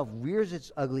justifying myself rears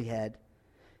its ugly head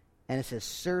and it says,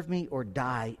 serve me or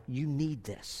die. You need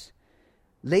this.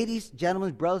 Ladies,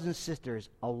 gentlemen, brothers and sisters,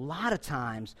 a lot of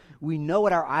times we know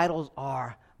what our idols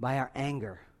are by our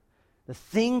anger. The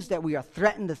things that we are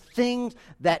threatened, the things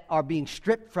that are being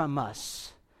stripped from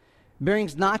us.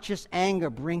 Brings not just anger,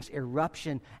 brings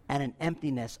eruption and an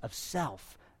emptiness of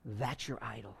self. That's your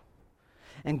idol.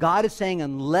 And God is saying,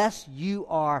 unless you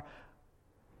are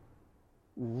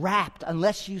wrapped,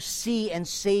 unless you see and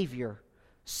savor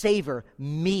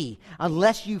me,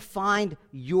 unless you find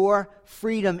your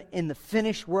freedom in the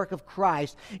finished work of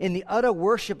Christ, in the utter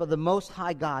worship of the Most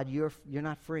High God, you're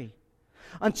not free.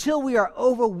 Until we are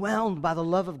overwhelmed by the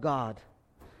love of God,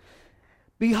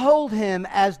 behold Him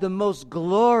as the most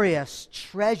glorious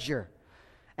treasure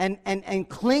and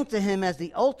cling to Him as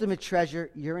the ultimate treasure,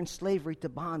 you're in slavery to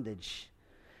bondage.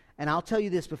 And I'll tell you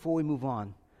this before we move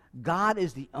on. God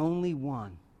is the only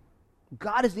one.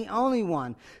 God is the only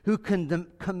one who can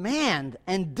command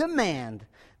and demand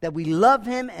that we love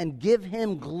Him and give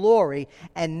Him glory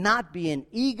and not be an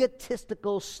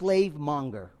egotistical slave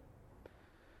monger.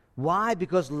 Why?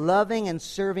 Because loving and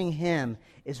serving Him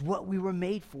is what we were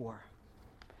made for.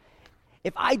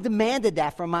 If I demanded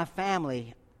that from my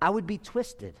family, I would be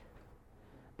twisted.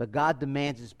 But God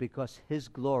demands it because His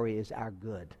glory is our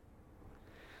good.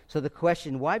 So the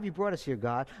question, why have you brought us here,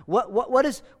 God?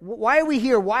 Why are we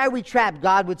here? Why are we trapped?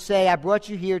 God would say, I brought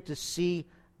you here to see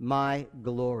my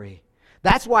glory.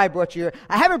 That's why I brought you here.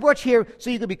 I haven't brought you here so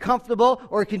you can be comfortable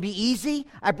or it can be easy.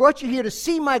 I brought you here to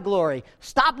see my glory.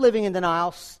 Stop living in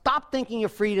denial. Stop thinking your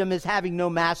freedom is having no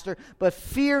master. But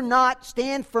fear not,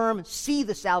 stand firm, see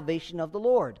the salvation of the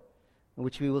Lord,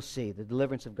 which we will see, the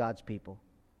deliverance of God's people.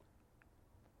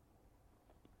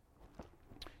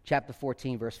 Chapter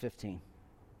 14, verse 15.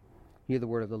 Hear the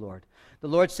word of the Lord. The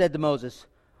Lord said to Moses,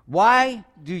 why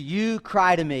do you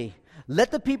cry to me?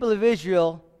 Let the people of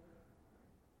Israel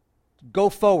Go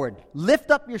forward, lift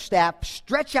up your staff,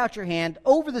 stretch out your hand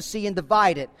over the sea and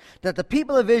divide it, that the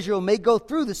people of Israel may go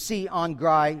through the sea on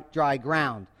dry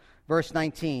ground. Verse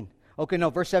 19.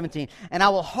 Verse 17. And I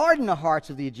will harden the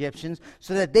hearts of the Egyptians,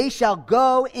 so that they shall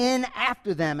go in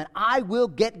after them, and I will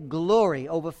get glory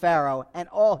over Pharaoh and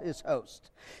all his host,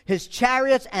 his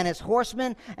chariots and his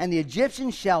horsemen, and the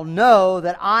Egyptians shall know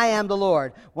that I am the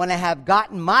Lord, when I have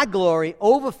gotten my glory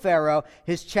over Pharaoh,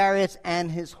 his chariots,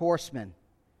 and his horsemen.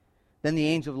 Then the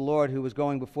angel of the Lord, who was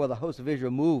going before the host of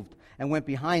Israel, moved and went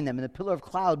behind them, and the pillar of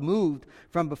cloud moved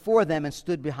from before them and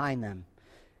stood behind them,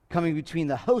 coming between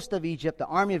the host of Egypt, the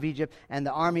army of Egypt, and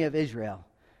the army of Israel.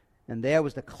 And there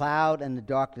was the cloud and the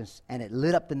darkness, and it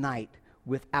lit up the night,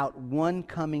 without one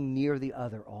coming near the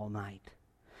other all night.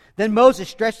 Then Moses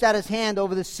stretched out his hand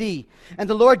over the sea, and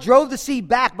the Lord drove the sea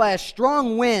back by a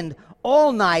strong wind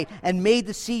all night, and made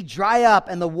the sea dry up,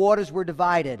 and the waters were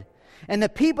divided. And the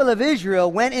people of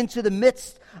Israel went into the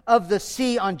midst of the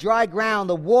sea on dry ground,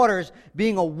 the waters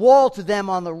being a wall to them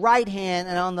on the right hand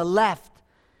and on the left.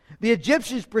 The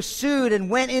Egyptians pursued and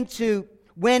went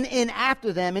in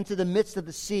after them into the midst of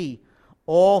the sea,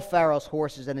 all Pharaoh's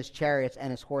horses and his chariots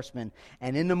and his horsemen.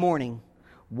 And in the morning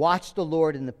watched the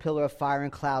Lord in the pillar of fire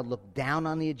and cloud, look down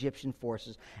on the Egyptian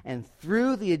forces, and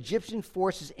threw the Egyptian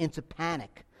forces into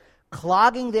panic,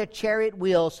 clogging their chariot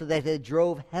wheels so that they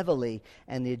drove heavily.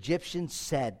 And the Egyptians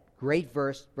said, great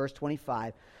verse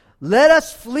 25, let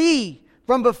us flee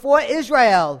from before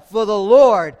Israel, for the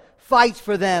Lord fights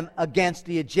for them against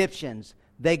the Egyptians.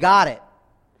 They got it.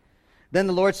 Then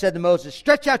the Lord said to Moses,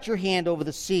 stretch out your hand over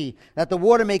the sea, that the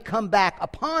water may come back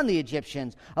upon the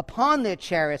Egyptians, upon their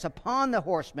chariots, upon the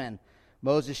horsemen.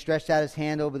 Moses stretched out his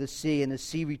hand over the sea, and the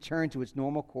sea returned to its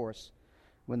normal course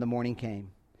when the morning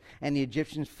came. And the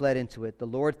Egyptians fled into it. The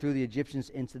Lord threw the Egyptians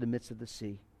into the midst of the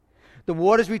sea. The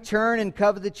waters returned and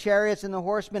covered the chariots and the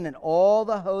horsemen and all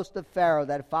the host of Pharaoh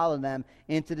that followed them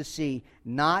into the sea.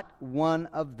 Not one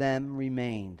of them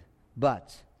remained.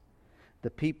 But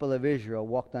the people of Israel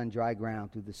walked on dry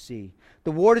ground through the sea,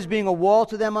 the waters being a wall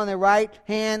to them on their right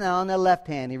hand and on their left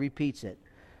hand. He repeats it.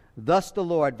 Thus the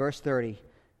Lord, verse 30,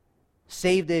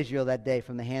 saved Israel that day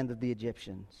from the hand of the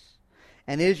Egyptians.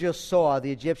 And Israel saw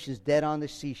the Egyptians dead on the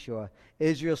seashore.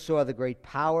 Israel saw the great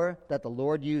power that the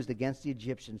Lord used against the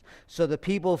Egyptians. So the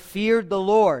people feared the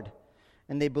Lord,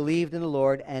 and they believed in the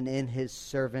Lord and in his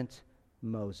servant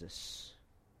Moses.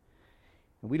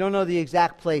 And we don't know the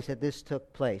exact place that this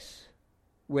took place,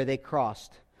 where they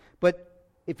crossed. But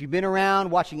if you've been around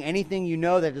watching anything, you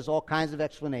know that there's all kinds of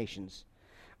explanations.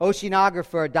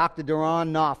 Oceanographer Dr. Doron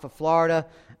Knopf of Florida,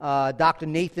 Dr.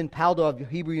 Nathan Paldo of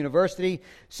Hebrew University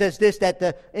says this,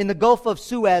 that in the Gulf of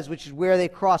Suez, which is where they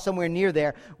cross, somewhere near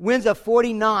there, winds of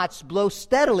 40 knots blow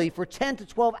steadily for 10 to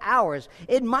 12 hours.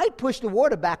 It might push the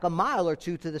water back a mile or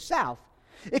two to the south.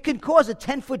 It can cause a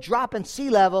 10-foot drop in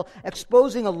sea level,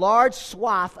 exposing a large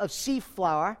swath of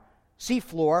seafloor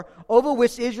over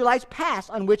which the Israelites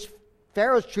passed, on which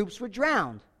Pharaoh's troops were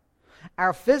drowned.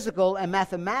 Our physical and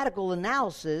mathematical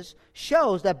analysis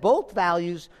shows that both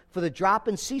values for the drop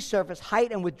in sea surface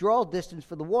height and withdrawal distance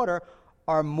for the water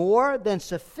are more than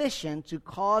sufficient to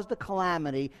cause the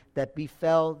calamity that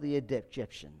befell the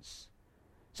Egyptians.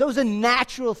 So it was a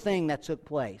natural thing that took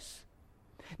place.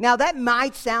 Now that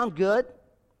might sound good,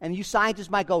 and you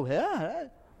scientists might go,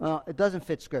 well, it doesn't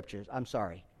fit scriptures. I'm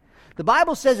sorry. The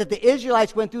Bible says that the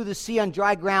Israelites went through the sea on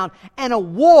dry ground and a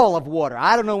wall of water.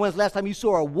 I don't know when's the last time you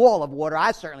saw a wall of water.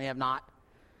 I certainly have not.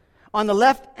 On the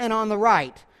left and on the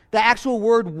right. The actual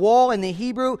word wall in the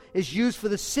Hebrew is used for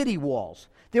the city walls.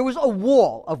 There was a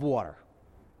wall of water.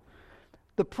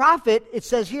 The prophet, it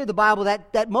says here in the Bible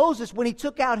that Moses, when he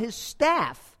took out his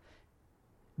staff,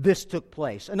 this took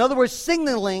place. In other words,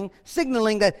 signaling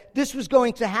that this was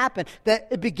going to happen, that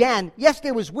it began. Yes,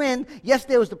 there was wind. Yes,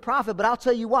 there was the prophet, but I'll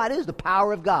tell you what, it is the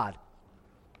power of God.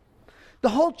 The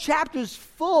whole chapter is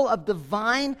full of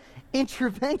divine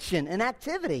intervention and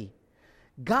activity.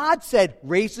 God said,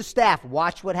 raise the staff,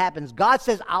 watch what happens. God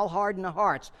says, I'll harden the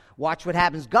hearts, watch what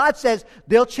happens. God says,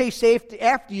 they'll chase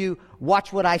after you,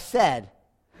 watch what I said.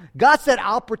 God said,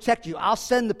 I'll protect you. I'll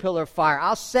send the pillar of fire.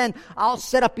 I'll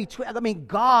set up between. I mean,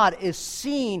 God is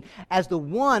seen as the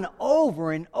one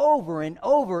over and over and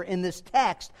over in this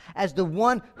text as the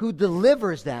one who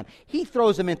delivers them. He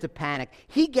throws them into panic.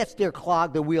 He gets their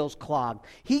wheels clogged.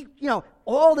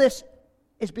 All this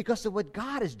is because of what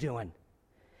God is doing.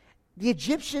 The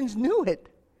Egyptians knew it.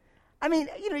 I mean,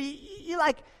 you're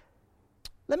like,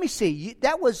 let me see.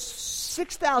 That was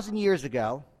 6,000 years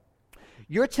ago.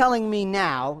 You're telling me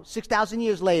now, 6,000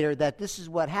 years later, that this is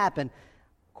what happened.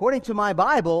 According to my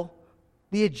Bible,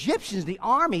 the Egyptians, the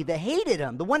army that hated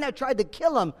him, the one that tried to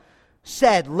kill him,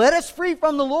 said, "Let us flee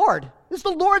from the Lord." It's the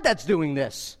Lord that's doing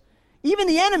this. Even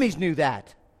the enemies knew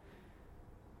that.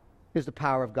 Here's the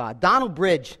power of God. Donald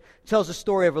Bridge tells the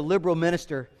story of a liberal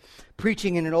minister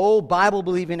preaching in an old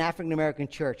Bible-believing African-American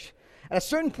church. At a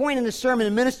certain point in the sermon,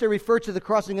 the minister referred to the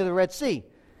crossing of the Red Sea.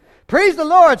 "Praise the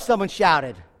Lord," someone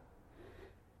shouted.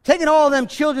 "Taking all of them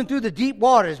children through the deep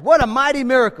waters. What a mighty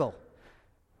miracle."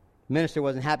 The minister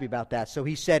wasn't happy about that, so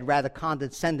he said rather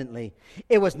condescendingly,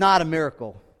 "It was not a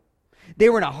miracle. They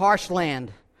were in a harsh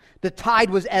land. The tide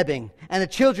was ebbing, and the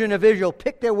children of Israel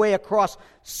picked their way across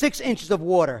 6 inches of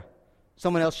water."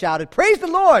 Someone else shouted, "Praise the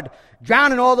Lord,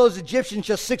 drowning all those Egyptians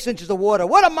just 6 inches of water.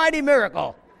 What a mighty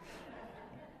miracle."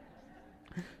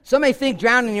 Some may think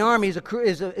drowning in the army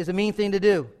is a mean thing to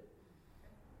do.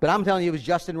 But I'm telling you, it was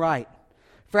just and right.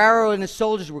 Pharaoh and his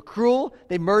soldiers were cruel.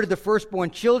 They murdered the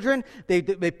firstborn children. They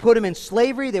put them in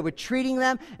slavery. They were treating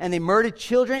them, and they murdered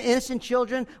children, innocent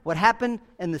children. What happened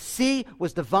in the sea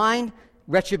was divine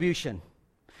retribution.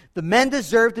 The men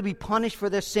deserve to be punished for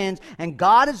their sins, and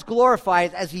God is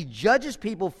glorified as he judges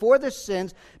people for their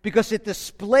sins because it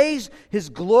displays his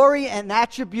glory and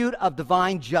attribute of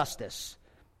divine justice.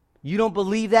 You don't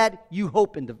believe that? You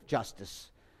hope in justice.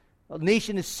 A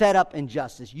nation is set up in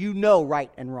justice. You know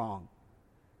right and wrong.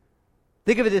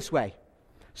 Think of it this way.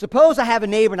 Suppose I have a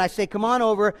neighbor and I say, "Come on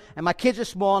over," and my kids are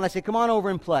small, and I say, "Come on over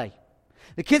and play."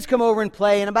 The kids come over and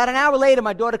play, and about an hour later,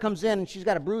 my daughter comes in, and she's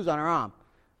got a bruise on her arm.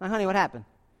 I'm like, "Honey, what happened?"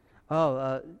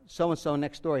 "Oh, so-and-so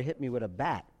next door hit me with a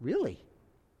bat." "Really?"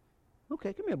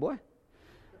 "Okay, come here, boy."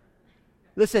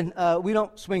 "Listen, we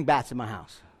don't swing bats in my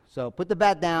house, so put the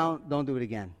bat down, don't do it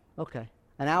again." "Okay."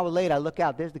 An hour later, I look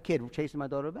out, there's the kid chasing my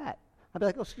daughter with a bat. I'd be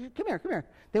like, "Oh, come here.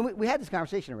 Then we had this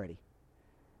conversation already.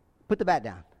 Put the bat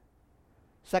down."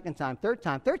 Second time, third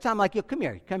time, like, "Yo, come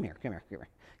here.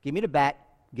 Give me the bat,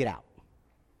 get out.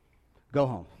 Go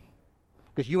home.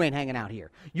 Because you ain't hanging out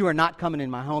here. You are not coming in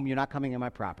my home. You're not coming in my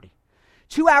property."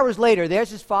 2 hours later, there's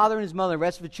his father and his mother and the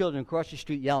rest of the children across the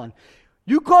street yelling,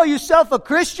 "You call yourself a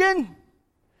Christian?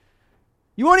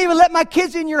 You won't even let my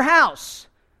kids in your house.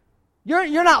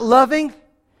 You're not loving.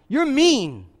 You're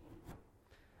mean."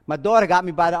 My daughter got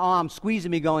me by the arm,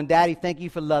 squeezing me, going, "Daddy, thank you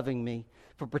for loving me,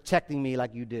 for protecting me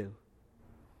like you do."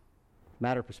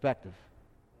 Matter of perspective.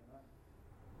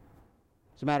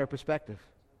 It's a matter of perspective.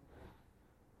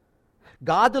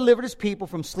 God delivered his people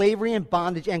from slavery and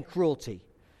bondage and cruelty.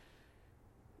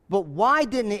 But why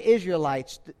didn't the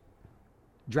Israelites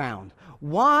drown?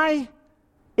 Why,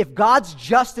 if God's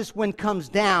justice when comes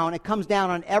down, it comes down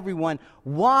on everyone,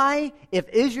 why, if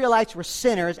Israelites were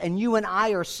sinners and you and I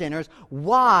are sinners,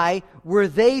 why were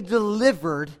they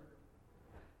delivered?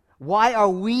 Why are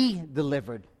we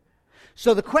delivered?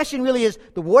 So the question really is,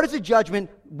 the waters of judgment,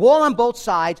 wall on both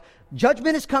sides,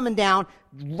 judgment is coming down,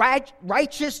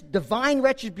 righteous, divine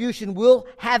retribution will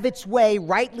have its way,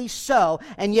 rightly so,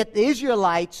 and yet the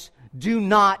Israelites do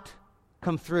not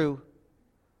come through.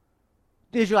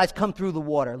 The Israelites come through the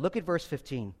water. Look at verse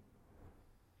 15.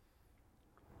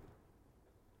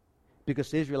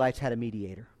 Because the Israelites had a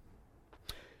mediator.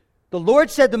 The Lord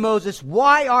said to Moses,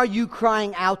 "Why are you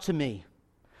crying out to me?"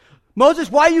 Moses,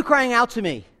 why are you crying out to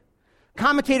me?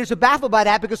 Commentators are baffled by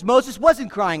that because Moses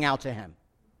wasn't crying out to him.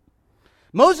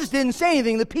 Moses didn't say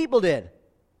anything, the people did.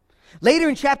 Later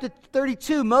in chapter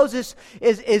 32, Moses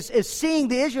is seeing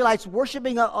the Israelites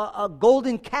worshiping a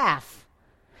golden calf.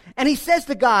 And he says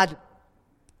to God,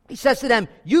 he says to them,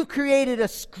 "You've created a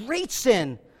great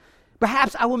sin.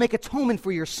 Perhaps I will make atonement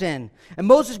for your sin." And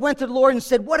Moses went to the Lord and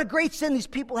said, "What a great sin these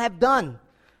people have done.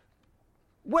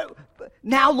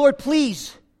 Now, Lord,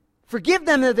 please forgive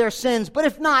them of their sins, but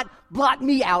if not, blot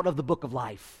me out of the book of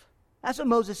life." That's what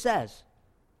Moses says.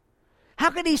 How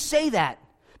could he say that?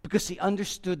 Because he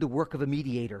understood the work of a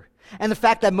mediator. And the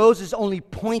fact that Moses is only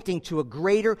pointing to a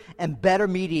greater and better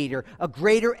mediator, a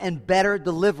greater and better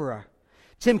deliverer.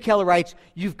 Tim Keller writes,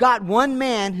 "You've got one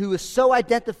man who is so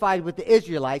identified with the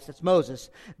Israelites," that's Moses,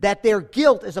 "that their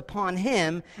guilt is upon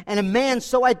him, and a man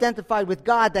so identified with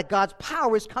God that God's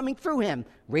power is coming through him."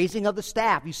 Raising of the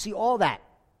staff, you see all that.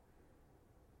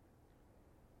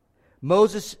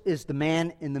 Moses is the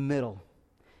man in the middle.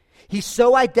 He's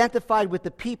so identified with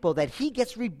the people that he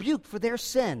gets rebuked for their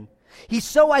sin. He's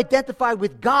so identified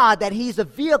with God that he's a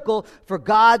vehicle for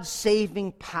God's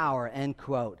saving power, end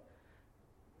quote.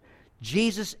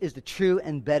 Jesus is the true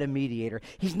and better mediator.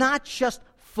 He's not just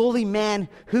fully man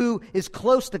who is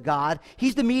close to God.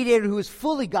 He's the mediator who is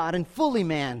fully God and fully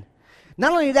man.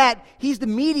 Not only that, he's the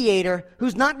mediator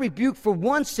who's not rebuked for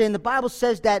one sin. The Bible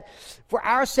says that for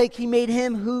our sake he made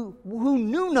him who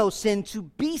knew no sin to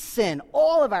be sin,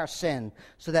 all of our sin,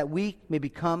 so that we may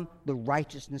become the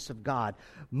righteousness of God.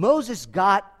 Moses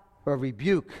got or a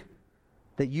rebuke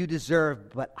that you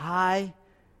deserve, but I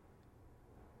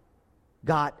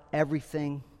got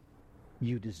everything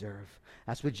you deserve.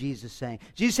 That's what Jesus is saying.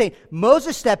 Jesus is saying,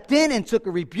 Moses stepped in and took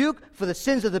a rebuke for the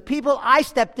sins of the people. I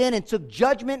stepped in and took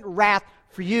judgment, wrath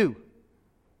for you.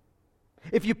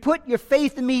 If you put your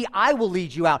faith in me, I will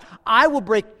lead you out. I will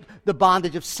break the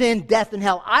bondage of sin, death, and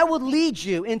hell. I will lead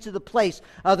you into the place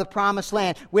of the promised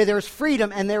land where there is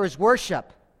freedom and there is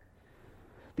worship.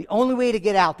 The only way to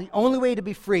get out, the only way to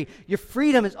be free, your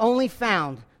freedom is only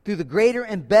found through the greater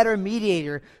and better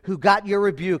mediator who got your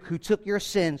rebuke, who took your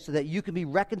sins so that you can be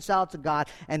reconciled to God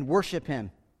and worship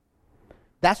him.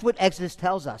 That's what Exodus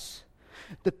tells us.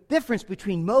 The difference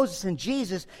between Moses and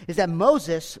Jesus is that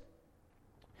Moses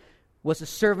was a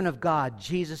servant of God.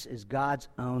 Jesus is God's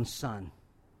own son.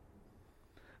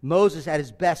 Moses, at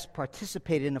his best,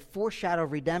 participated in a foreshadow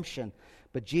of redemption,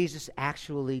 but Jesus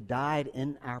actually died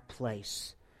in our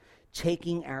place,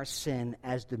 taking our sin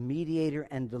as the mediator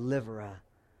and deliverer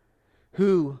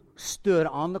who stood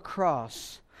on the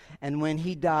cross. And when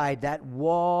he died, that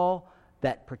wall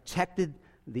that protected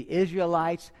the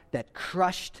Israelites, that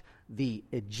crushed the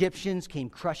Egyptians, came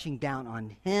crushing down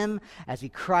on him as he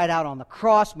cried out on the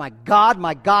cross, my God,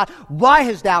 why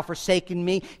hast thou forsaken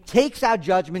me?" Takes our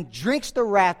judgment, drinks the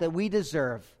wrath that we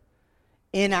deserve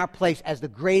in our place as the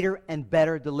greater and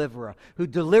better deliverer, who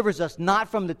delivers us not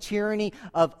from the tyranny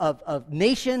of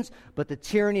nations, but the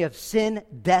tyranny of sin,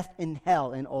 death, and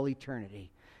hell in all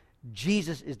eternity.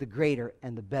 Jesus is the greater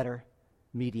and the better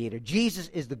mediator. Jesus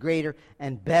is the greater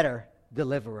and better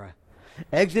deliverer.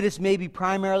 Exodus may be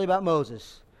primarily about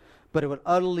Moses, but it would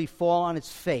utterly fall on its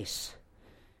face,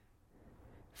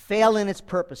 fail in its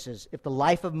purposes, if the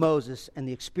life of Moses and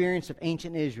the experience of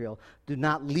ancient Israel do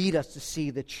not lead us to see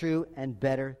the true and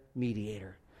better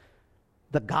mediator,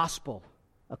 the gospel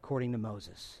according to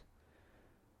Moses.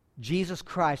 Jesus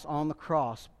Christ on the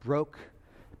cross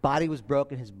body was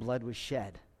broken, his blood was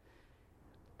shed.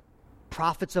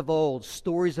 Prophets of old,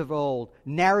 stories of old,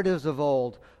 narratives of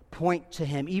old point to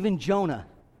him. Even Jonah.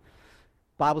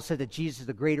 The Bible said that Jesus is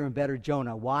the greater and better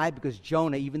Jonah. Why? Because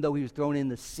Jonah, even though he was thrown in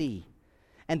the sea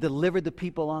and delivered the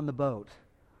people on the boat,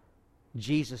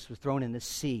 Jesus was thrown in the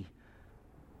sea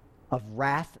of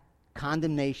wrath,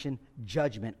 condemnation,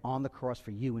 judgment on the cross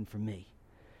for you and for me.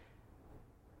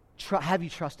 Have you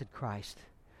trusted Christ?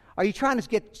 Are you trying to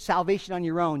get salvation on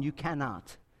your own? You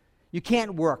cannot. You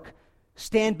can't work.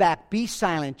 Stand back, be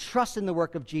silent, trust in the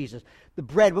work of Jesus. The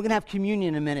bread, we're going to have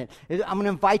communion in a minute. I'm going to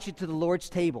invite you to the Lord's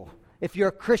table. If you're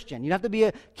a Christian, you don't have to be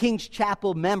a King's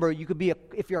Chapel member. You could be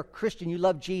if you're a Christian, you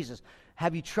love Jesus.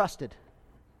 Have you trusted?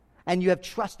 And you have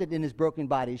trusted in his broken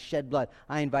body, his shed blood.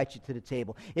 I invite you to the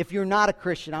table. If you're not a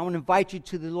Christian, I want to invite you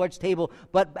to the Lord's table,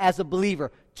 but as a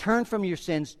believer, turn from your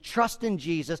sins, trust in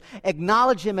Jesus,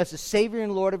 acknowledge him as the Savior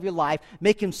and Lord of your life,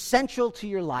 make him central to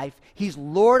your life. He's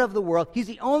Lord of the world. He's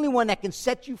the only one that can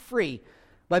set you free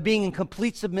by being in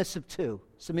complete submission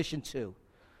to.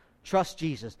 Trust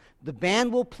Jesus. The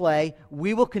band will play.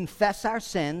 We will confess our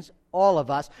sins, all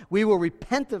of us. We will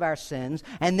repent of our sins,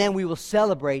 and then we will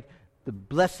celebrate the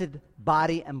blessed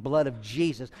body and blood of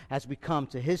Jesus as we come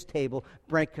to his table,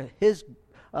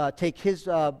 take his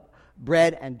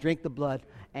bread and drink the blood,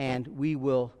 and we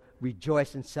will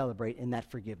rejoice and celebrate in that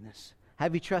forgiveness.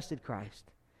 Have you trusted Christ?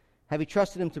 Have you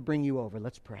trusted him to bring you over?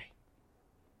 Let's pray.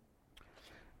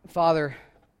 Father,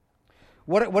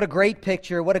 what a great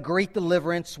picture, what a great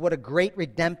deliverance, what a great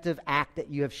redemptive act that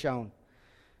you have shown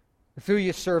through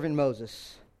your servant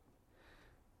Moses.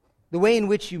 The way in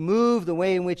which you move, the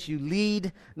way in which you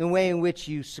lead, the way in which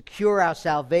you secure our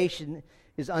salvation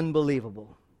is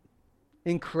unbelievable,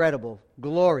 incredible,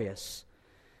 glorious.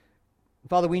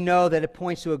 Father, we know that it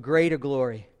points to a greater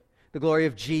glory, the glory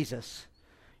of Jesus.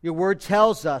 Your word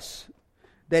tells us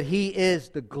that he is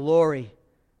the glory.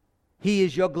 He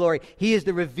is your glory. He is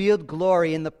the revealed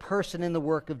glory in the person and the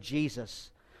work of Jesus.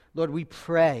 Lord, we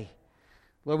pray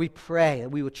that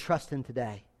we will trust him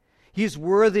today. He is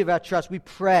worthy of our trust. We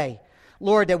pray,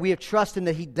 Lord, that we have trusted him,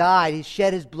 that he died, he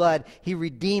shed his blood, he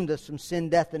redeemed us from sin,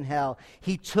 death, and hell.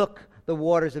 He took the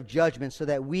waters of judgment so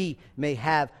that we may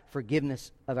have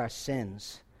forgiveness of our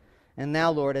sins. And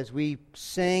now, Lord, as we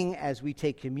sing, as we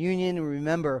take communion, and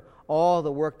remember all the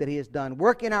work that he has done,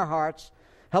 work in our hearts,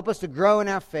 help us to grow in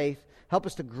our faith, help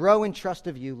us to grow in trust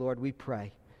of you, Lord, we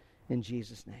pray. In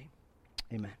Jesus' name,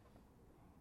 amen.